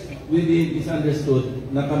lest we be misunderstood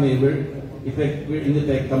na kami, we're in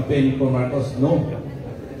effect campaigning for Marcos. No.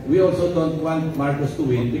 We also don't want Marcos to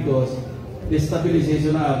win because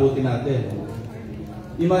destabilization na abutin natin.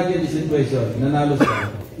 Imagine the situation, nanalo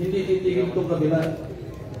siya, hindi titigil itong kabila.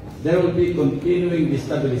 There will be continuing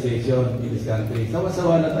destabilization in this country.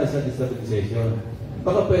 Sawa-sawa na tayo sa destabilization.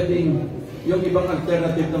 Baka pwedeng yung ibang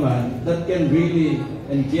alternative naman that can really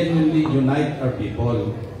and genuinely unite our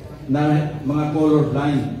people na mga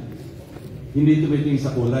colorblind, hindi tumitingin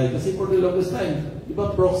sa kulay. Kasi for the longest time,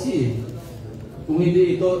 iba proxy eh. Kung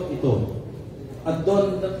hindi ito, ito. At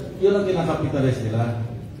doon, yun ang kinakapitalize nila.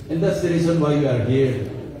 And that's the reason why we are here.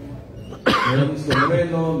 Meron Isko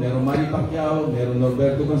Moreno, meron Manny Pacquiao, meron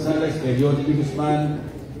Norberto Gonzales, meron Jorge Guzman,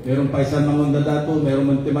 meron Paisan Mangondadato, meron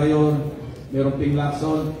Montemayor, meron Ping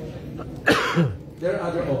Lacson. There are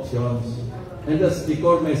other options. And that's the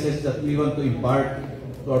core message that we want to impart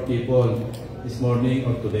to our people this morning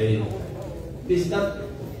or today. This is not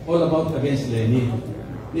all about against Leni.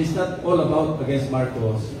 This is not all about against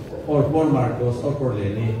Marcos or for Marcos or for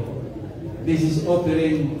Leni. This is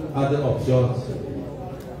offering other options.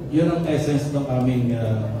 Yun ang essence ng aming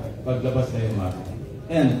paglabas ngayong map.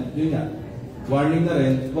 And yun nga, warning na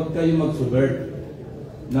rin, huwag kayo mag-subvert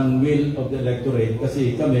ng will of the electorate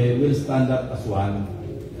kasi kami will stand up as one.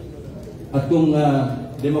 At kung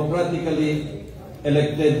democratically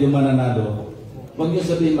elected yung mananalo, huwag nyo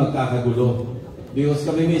sabihin magkakagulo. Because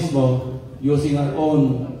kami mismo, using our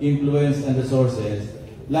own influence and resources,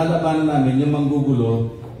 lalabanan namin yung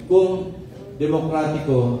manggugulo kung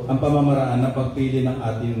demokratiko ang pamamaraan ng pagpili ng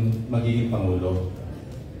ating magiging Pangulo.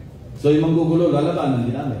 So yung manggugulo, lalabanan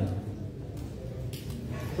din namin.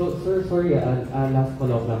 So, sir, sorry, last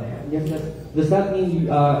follow-up lang. Yes, does that mean,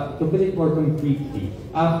 to put it more concretely,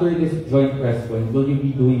 after this joint press con, will you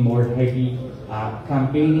be doing more heavy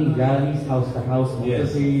campaigning rallies, house to house,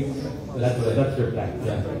 motorcades? Yes, that's your plan.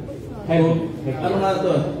 Yeah. Ano nga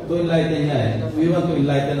to? To enlighten niya eh. We want to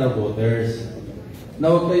enlighten our voters. Na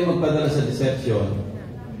huwag kayo magpadala sa deception.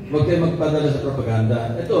 Huwag kayo magpadala sa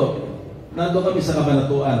propaganda. Ito, nandun kami sa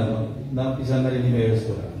Kabanatuan, na-umpisa na rin ni Mayor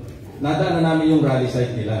Isko. Nadaan na namin yung rally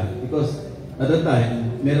site nila. Because at that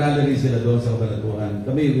time, may rally rin sila doon sa Kabanatuan.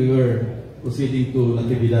 Kami, we were proceeding to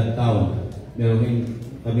Natividad Town. Meron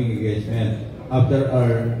kaming engagement. After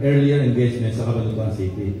our earlier engagement sa Kabanatuan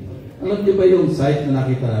City. Alam niyo ba yung site na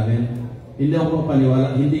nakita namin? Hindi ako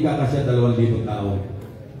mapaniwala, hindi kakasya 2,000 tao.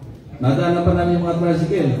 Nadaanan pa namin yung mga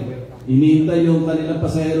tricycle. Iniintay yung kanilang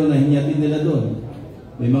pasahero na hinyatin nila doon.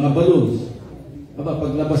 May mga balloons.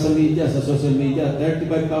 Paglabas sa media, sa social media,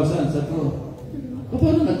 35,000 sa to.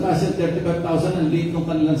 Paano nagkasya 35,000 ang liit ng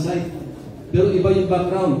kanilang site? Pero iba yung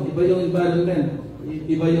background, iba yung environment,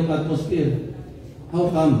 iba yung atmosphere. How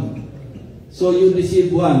come? So you deceive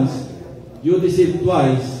once, you deceive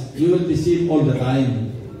twice, you will deceive all the time.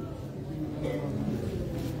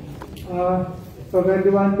 So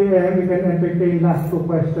 21 p.m. we can entertain last 2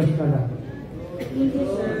 questions na lang. Thank you,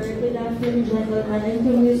 sir. Good afternoon, gentlemen. I'm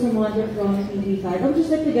Camille Samoja from TV5. I would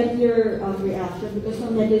just like to get your reaction because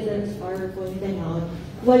some netizens are pointing out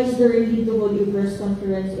why is there a need to hold a press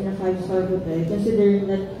conference in a 5-star hotel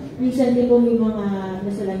considering that recently po may mga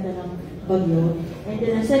nasalanta ng bagyo. And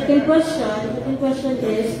then the second question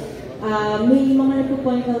is, may mga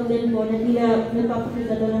nagpo-point out din po na tila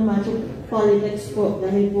nagpapakita doon ng macho politics po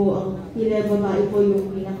dahil po ang tila babae po yung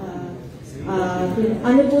pinaka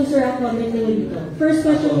ano po sir ang comment nyo dito? First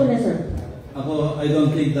question po na sir. Ako, I don't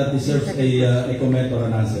think that deserves a comment or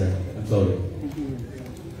an answer. I'm sorry.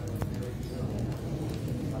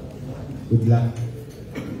 Good luck.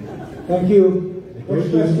 Thank you. First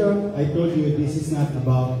question. I told you this is not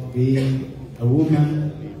about being a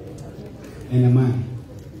woman and a man.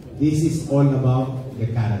 This is all about the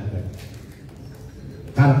character.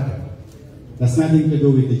 Character. That's nothing to do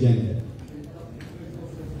with the gender.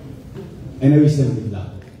 And I wish them good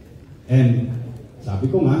luck. And sabi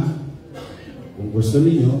ko nga, kung gusto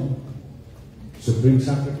niyo, supreme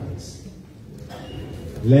sacrifice.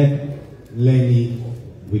 Let Leni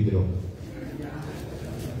withdraw.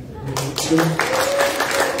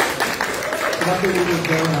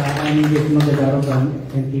 I'm Magdadaro from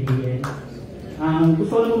NTPN.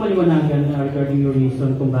 Gusto ko lang po maliwanagan regarding your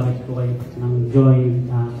reason kung bakit po kayo ng joint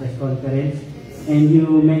press conference. And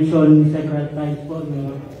you mentioned several times po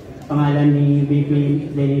yung pangalan ni VP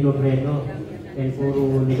Leni Robredo. And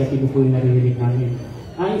puro negatibo po yung naririnig namin.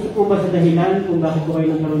 Isa po ba sa dahilan kung bakit po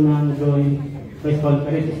kayo nagkaroon ng joint press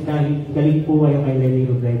conference is dahil galing po kayo kay Leni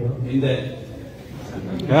Robredo? Hindi.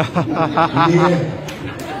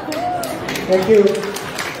 Thank you.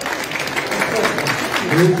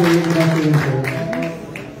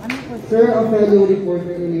 Sir, a fellow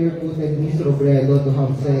reporter earlier quoted Ms. Robredo to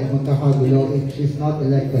have said magkakagulo if she's not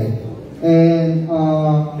elected. And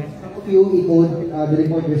few echoed the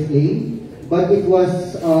reporter's claim, but it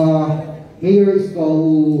was Mayor Isko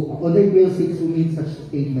who, on April 6, who made such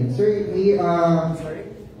a statement. Sir,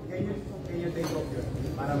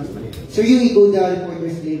 Sir, you echoed the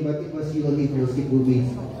reporter's claim, but it was you on April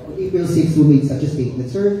 6 who made such a statement.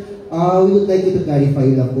 Sir, we would like you to clarify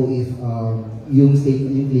lang po if yung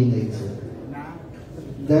statement, yung claim na yun, sir.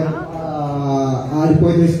 That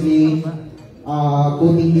reporter's claim,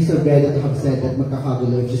 quoting Ms. Robredo to have said that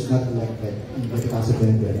magkakagulo if she's not elected in the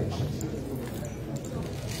 2020 elections.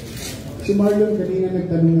 Si Marlon kanina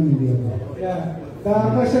nagtanong ng hindi ako. Yeah,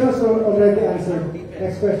 the question was already answered.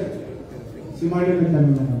 Next question. Si Marlon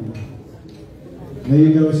nagtanong na kami.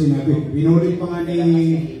 Ngayon daw sinabi, pinulit pa nga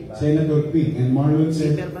ni Senator Ping, and Marlon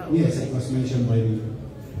said, yes, it was mentioned by the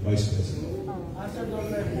Vice President.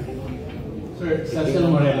 Sir, Isko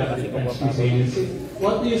Moreno,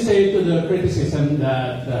 what do you say to the criticism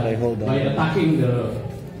that by attacking the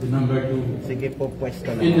number 2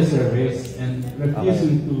 in the surveys and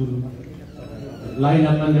refusing to line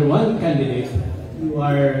up under one candidate, you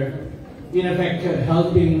are in effect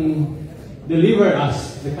helping deliver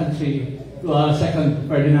us, the country, to a second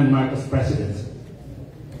Ferdinand Marcos presidency?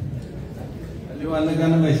 Liwanag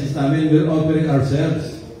na message namin, we're offering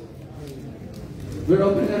ourselves. We're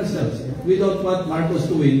offering ourselves. We don't want Marcos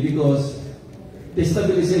to win because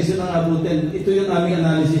destabilization ng abutin. Ito yung aming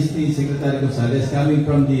analysis ni Secretary Gonzales coming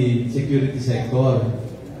from the security sector.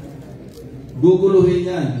 Guguluhin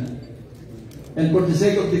yan. And for the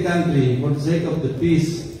sake of the country, for the sake of the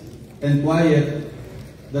peace and quiet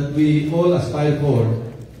that we all aspire for,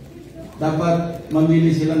 dapat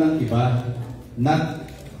mamili sila ng iba, not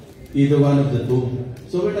either one of the two.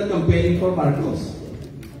 So we're not campaigning for Marcos.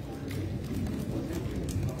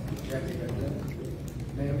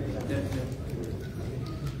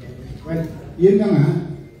 Well, yun na nga,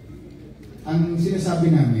 ang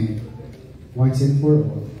sinasabi namin, once and for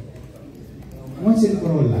all. Once and for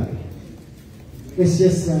all lang. Let's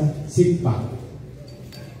just sit back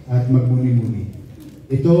at magmuni-muni.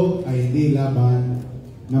 Ito ay hindi laban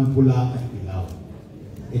ng pula at ilaw.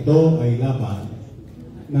 Ito ay laban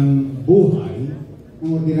ng buhay ng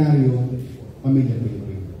ordinaryong pamilya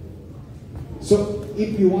Pilipino. So,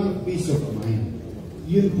 if you want peace of mind,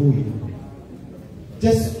 yun po yun.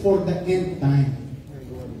 Just for the end time,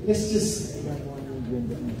 let's just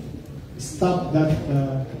stop that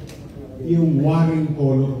yung warring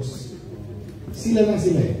colors. Sila lang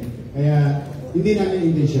sila eh. Kaya, hindi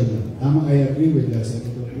namin intention yun. Tama, I agree with the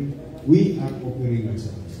Secretary. We are offering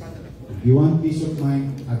ourselves. If you want peace of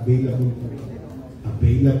mind, available po.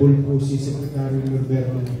 Available po si Secretary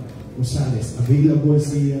Norberto Gonzales. Available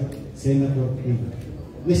si Senator Ping.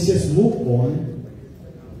 Let's just move on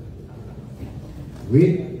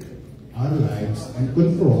with our lives and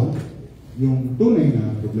confront yung tunay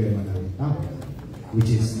na problema ng tao,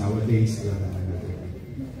 which is nowadays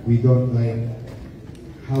we don't like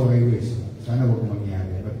how I wish. Sana wag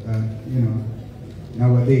mangyari. But,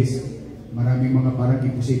 nowadays, maraming mga parang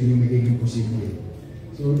imposible yung nagiging posible.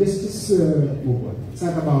 So, let's just move on. It's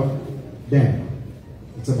not about them.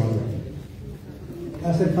 It's about them.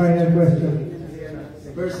 As a final question.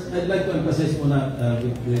 First, I'd like to emphasize muna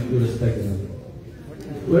with due respect.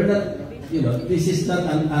 We're not, this is not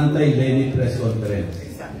an anti-Leni press conference.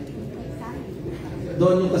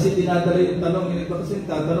 Doon yung kasi dinadala yung tanong, yung iba kasi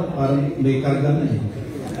tatanong, parang may karga na eh.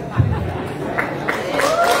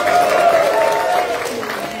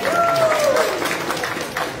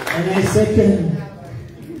 And I second,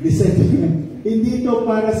 hindi ito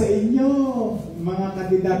para sa inyo, mga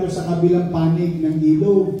kandidato sa kabilang panig ng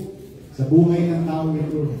ilog, sa buhay ng tao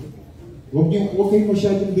ito. Huwag kayo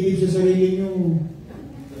masyadong bilib sa sarili nyo.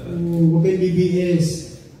 Huwag kayo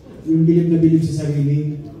BBS, yung bilib na bilib sa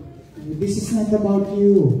sarili. This is not about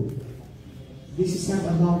you. This is not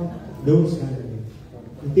about those candidates.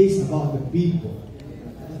 It is about the people.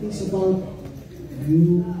 It is about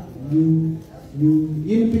you. Yun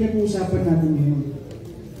yung pinag-uusapan natin ngayon.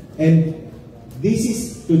 And this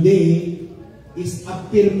is today, is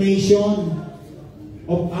affirmation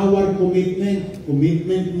of our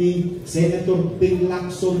commitment ni Senator Ping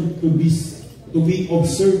Lacson to be of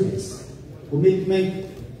service, commitment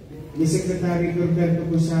ni Secretary Norberto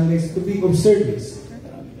Gonzales to be of service.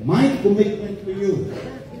 My commitment to you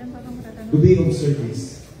to be of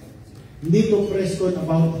service. Hindi to press con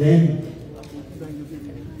about them.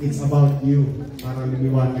 It's about you. Para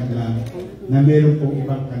lumiwanag lang na meron pong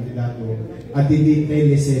ibang kandidato at hindi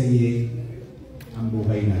teleserye ang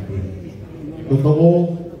buhay natin.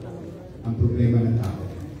 Totoo ang problema ng tao.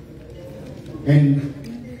 And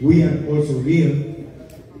we are also real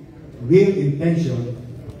intention.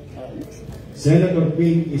 Senator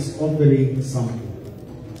Ping is offering something.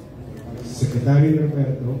 Secretary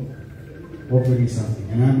Roberto offering something.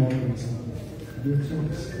 And I'm offering something.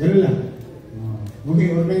 Ganun lang.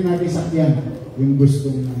 Okay, order natin sakyan. Yung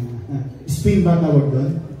gustong spin ba tawag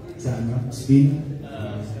doon? Sa ano? Spin?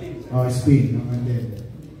 Oh, spin. No? And then,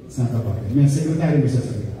 it's not about it. May secretary mo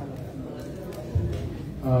sasabihin.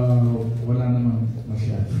 Wala namang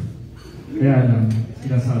masyado. Kaya lang,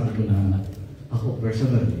 sinasabi ko na ako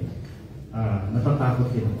personally,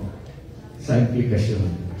 natatakot din ako sa implikasyon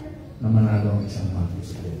na manalo ang isang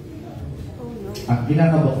magistrate. Ang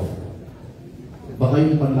kinakaba ko, baka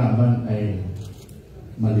yung panlaban ay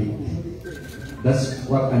mali. That's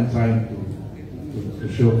what I'm trying to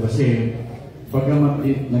show. Kasi pagka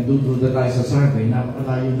nagdududa tayo sa survey,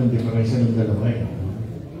 napakalayo ng diferensya ng dalawa eh.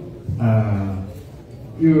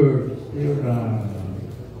 Pure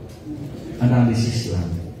analysis lang.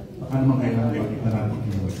 Baka naman kailangan makita natin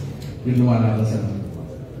yung lumalabas sa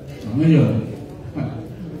ngayon.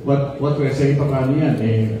 What we're saying pa paano yan,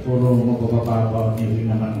 puro magpapapapa hindi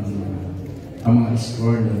naman ang mga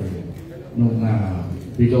score nung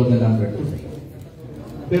below the number 2.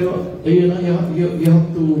 Pero ayun lang, you have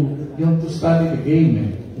to study the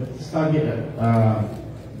game. You have to study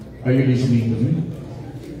are you listening to me?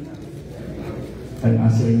 I'm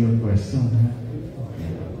answering your question.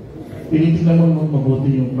 Tinitignan mo mabuti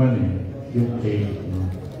yung plan yung game.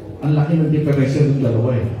 Ang laki ng diferensya ng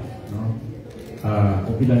dalawa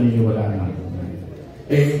kung pinaniniwala natin.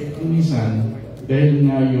 Minsan, dahil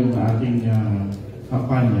nga yung ating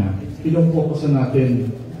kampanya, pinag-focusan natin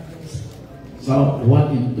sa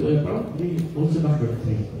what into, probably also number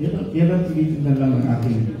 3. Yan ang tinitignan lang ng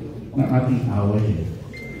ating away.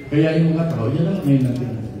 Kaya yung mga tao, yan ang ngayon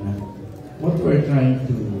natin. What we're trying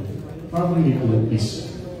to probably do is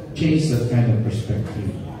change that kind of perspective.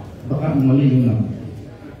 Baka mali yung naman.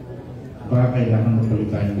 Baka kailangan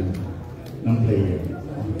magpalitan ng player.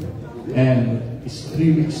 And it's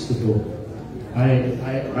 3 weeks to go.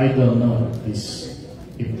 I don't know if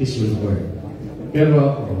this will work. Pero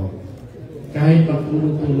ako, kahit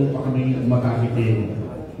pagtulong-tulong pa kami makakiti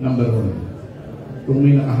number 1, kung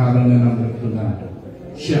may nakaharang na number 2 na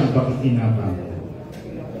siya ang pakikinabang.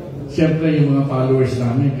 Siyempre yung mga followers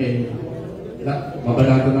namin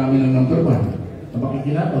mabalatan namin ng number 1 na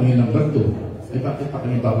pakikinabang yung number 2 ay bakit pa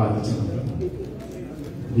kami babalat sa number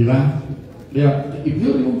 1? Di ba? Kaya if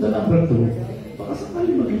you remove the number 2, baka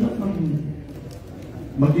sakali maghanap ng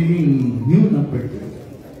magiging new number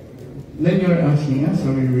 2. Then you're asking us,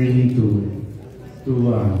 are we willing to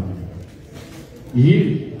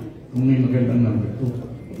yield kung may magandang number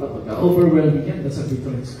 2? Pagka-overwhelming yan, that's a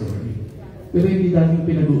different story. Pero hindi dating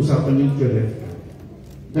pinag-uusapan yung direct.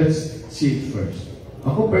 Let's see it first.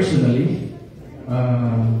 Ako personally,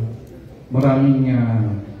 maraming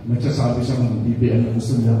nagsasabi sa mga BBL na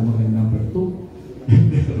gusto nila ako maging number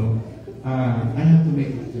 2. Pero I have to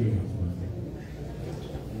make it clear.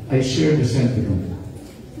 I share the sentiment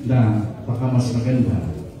na baka mas maganda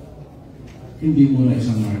hindi muna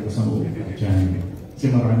isang Marcos ang uupo dyan.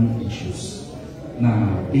 Kasi maraming issues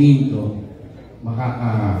na tingin ko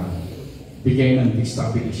makakabigay ng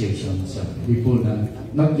destabilization sa lipunan,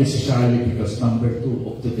 not necessarily because number 2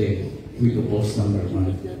 of today will oppose number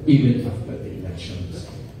 1 even after the elections.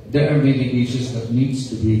 There are many issues that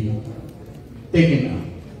needs to be taken up.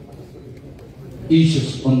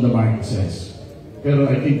 Issues on the Marcoses. Pero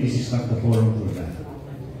I think this is not the forum for that.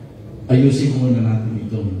 Ayusin muna natin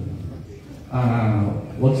itong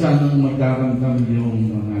huwag sanang magdaramdam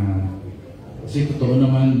yung mga kasi totoo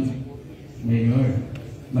naman, Mayor,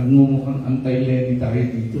 nagmumukhang anti-Leni tayo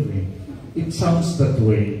dito It sounds that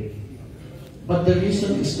way. But the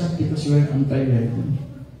reason is not because we're anti-Leni.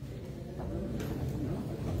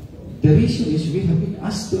 The reason is we have been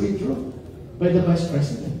asked to withdraw by the Vice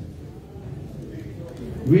President.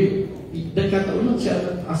 Nagkataon lang siya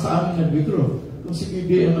sa amin nag-withdraw. Kung si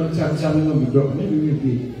PBM nagsabi sa amin mag-withdraw kami, we will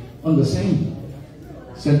be on the same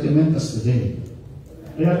sentiment as today.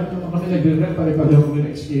 Kaya lang naman kami nag-withdraw, pare-pareho kami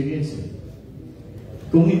na-experience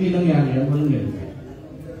Kung hindi nangyari yan, walang yan.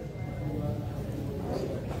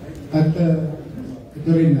 At ito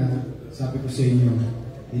rin na sabi ko sa inyo,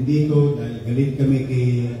 hindi ito dahil galit kami kay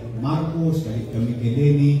Marcos, galit kami kay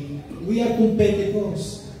Leni. We are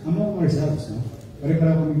competitors among ourselves, no?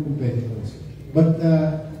 Pare-para kami competitors. But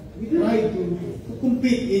we try to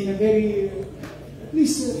compete in a very, at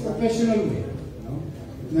least, professional way, no?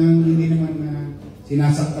 Nang hindi naman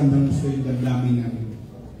sinasaktan ng gusto yung damdamin namin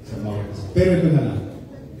sa bawat isa. Pero ito na lang,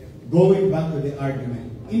 going back to the argument,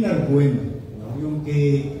 inargument, no? Yung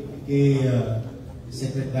kay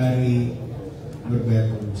Secretary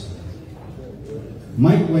Norberto Gonzales.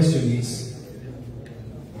 My question is,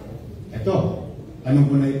 eto, tanong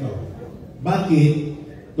ko na ito, bakit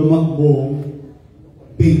tumakbong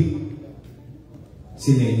pink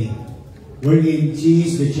si Leni, wherein she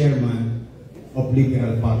is the chairman of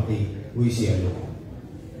Liberal Party, who is yellow?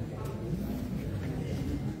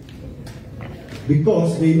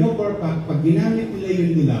 Because they know for a fact, pag ginamit nila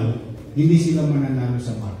yung dilaw, hindi sila mananalo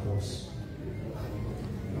sa Marcos.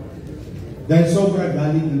 Dahil sobra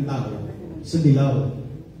galit ng tao sa dilaw.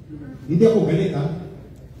 Hindi ako galit, ha?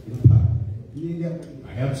 Hindi ako.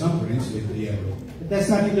 I have some friends with the yellow. It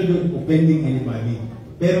has nothing to do with offending anybody.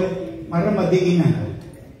 Pero para madiinan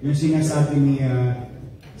yung sinasabi ni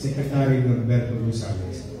Secretary Norberto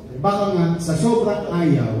Gonzales, baka nga sa sobrang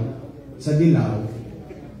ayaw sa dilaw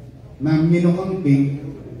na minukang pink,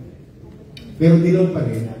 pero dilaw pa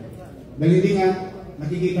rin. Dahil hindi nga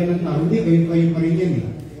nakikita ng tao, hindi, kayo pa rin yan eh.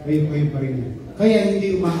 Kayo pa rin yan. Kaya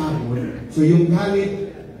hindi umaabot. So yung galit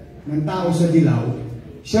ng tao sa dilaw,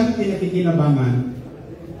 siyang pinakikinabangan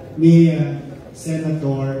ni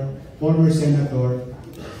former Senator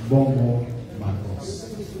Bongo Marcos.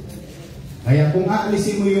 Kaya kung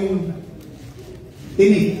aalisin mo yung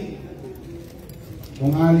tinik,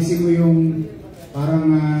 kung aalisin mo yung parang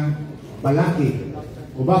balaki,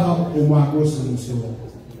 o baka umakos ng gusto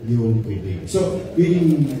yung pwede. So, yun yung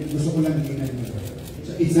gusto ko lang ginagawa.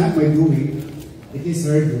 So, it's not my doing, it is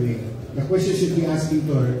her doing. The question should be asking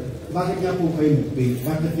to her, bakit nga po kayo nag-pay?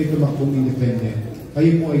 Bakit kayo tumakbong independent? Kayo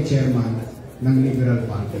po ay chairman ng Liberal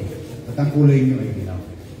Party. At ang kulay niyo ay dilaw.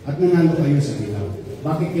 At nanalo kayo sa dilaw.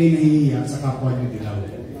 Bakit kayo nahihiya sa kapwa niyo dilaw?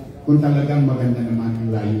 Kung talagang maganda naman ang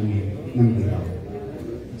layunin ng dilaw.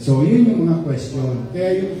 So, yun yung mga question. Kaya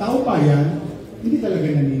yung tao pa yan, hindi talaga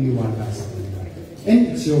naniniwala sa kanila. And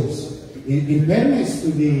it shows. In fairness to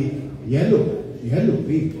the yellow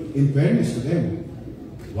pig, in fairness to them,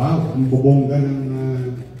 wow, ang bubongga ng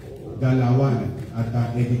galawan at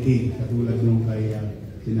editing, katulad nung kay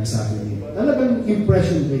sinasabi nila. Talagang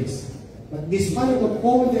impression-based. But despite of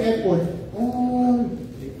all the effort, all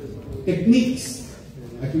techniques,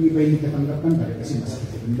 at yung iba hindi katanggap-tanggap kasi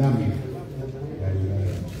masakit ang dami.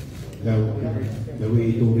 The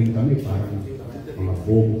way ituring kami, parang mga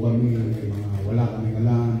bobo kami, mga wala kami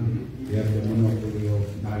alam, we have the monopoly of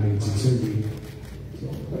knowledge and survey. So,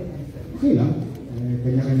 okay lang.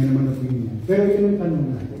 Kanya-kanya naman opinion. Pero yun ang tanong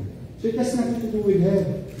natin. So it has nothing to do with her.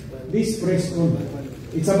 This press con,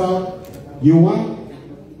 it's about,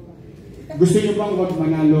 gusto nyo bang wag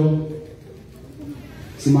manalo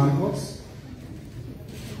si Marcos?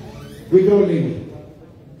 Withdraw Leni.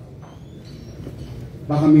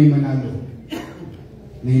 Baka may manalo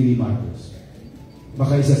na hindi Marcos.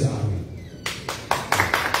 Baka isa sa amin.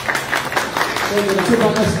 So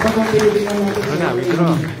baka pilihan natin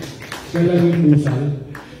siya lang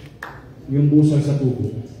yung busal sa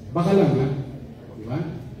tubo. Baka lang, ha? Diba?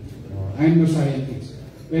 I'm no scientist.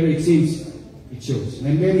 Pero it seems, it shows.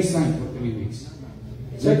 And there is time for 3 weeks.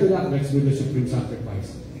 So let's do the supreme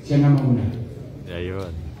sacrifice. Siya na mauna.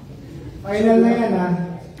 Ayun. Final na yan, ha?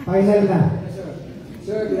 Final na.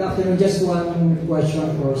 Sir, good afternoon. Just one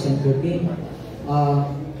question for Senator King.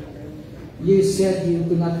 You said you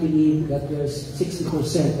do not believe that there's 60%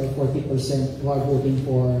 or 40% who are voting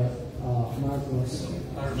for Marcos.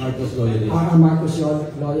 Marcos loyalists. Marcos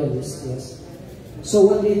loyalists, yes. So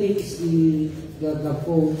what do you think is the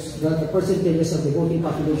votes, the percentages of the voting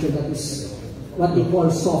population that is what they call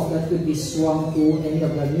soft, that could be swung to any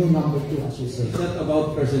of the new number 2, as you say? It's not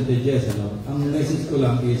about percentages, ano? Ang message ko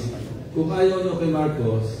lang is, kung ayaw nyo kay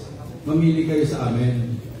Marcos, mamili kayo sa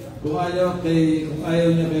amin. Kung ayaw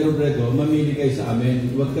niya kay Robredo, mamili kayo sa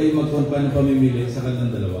amin. Huwag kayo magkonpa ng pamimili sa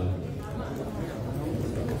kanilang dalawa.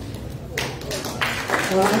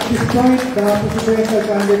 At this point, the presidential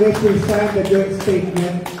candidate will sign the joint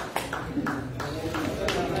statement.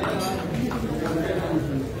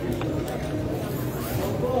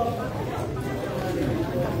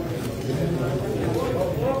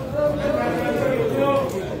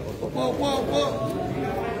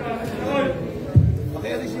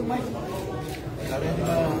 Pakialis yung mic.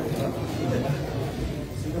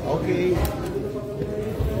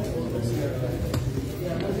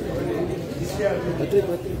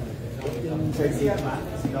 inside the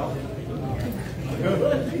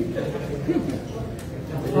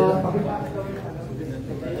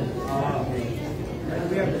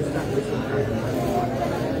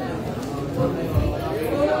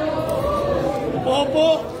Opo!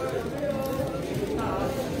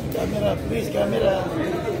 Camera, please,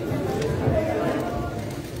 camera.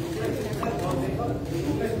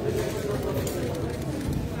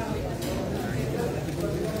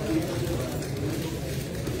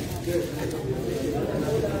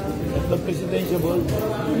 The Presidentiables.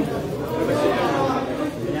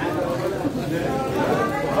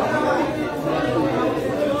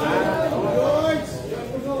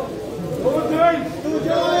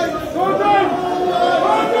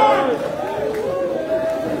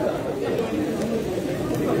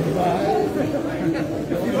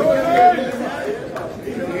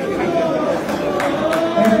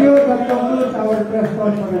 Thank you. That concludes our press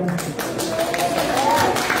conference.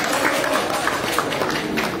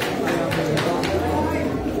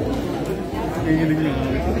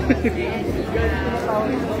 Thank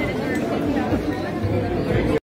you.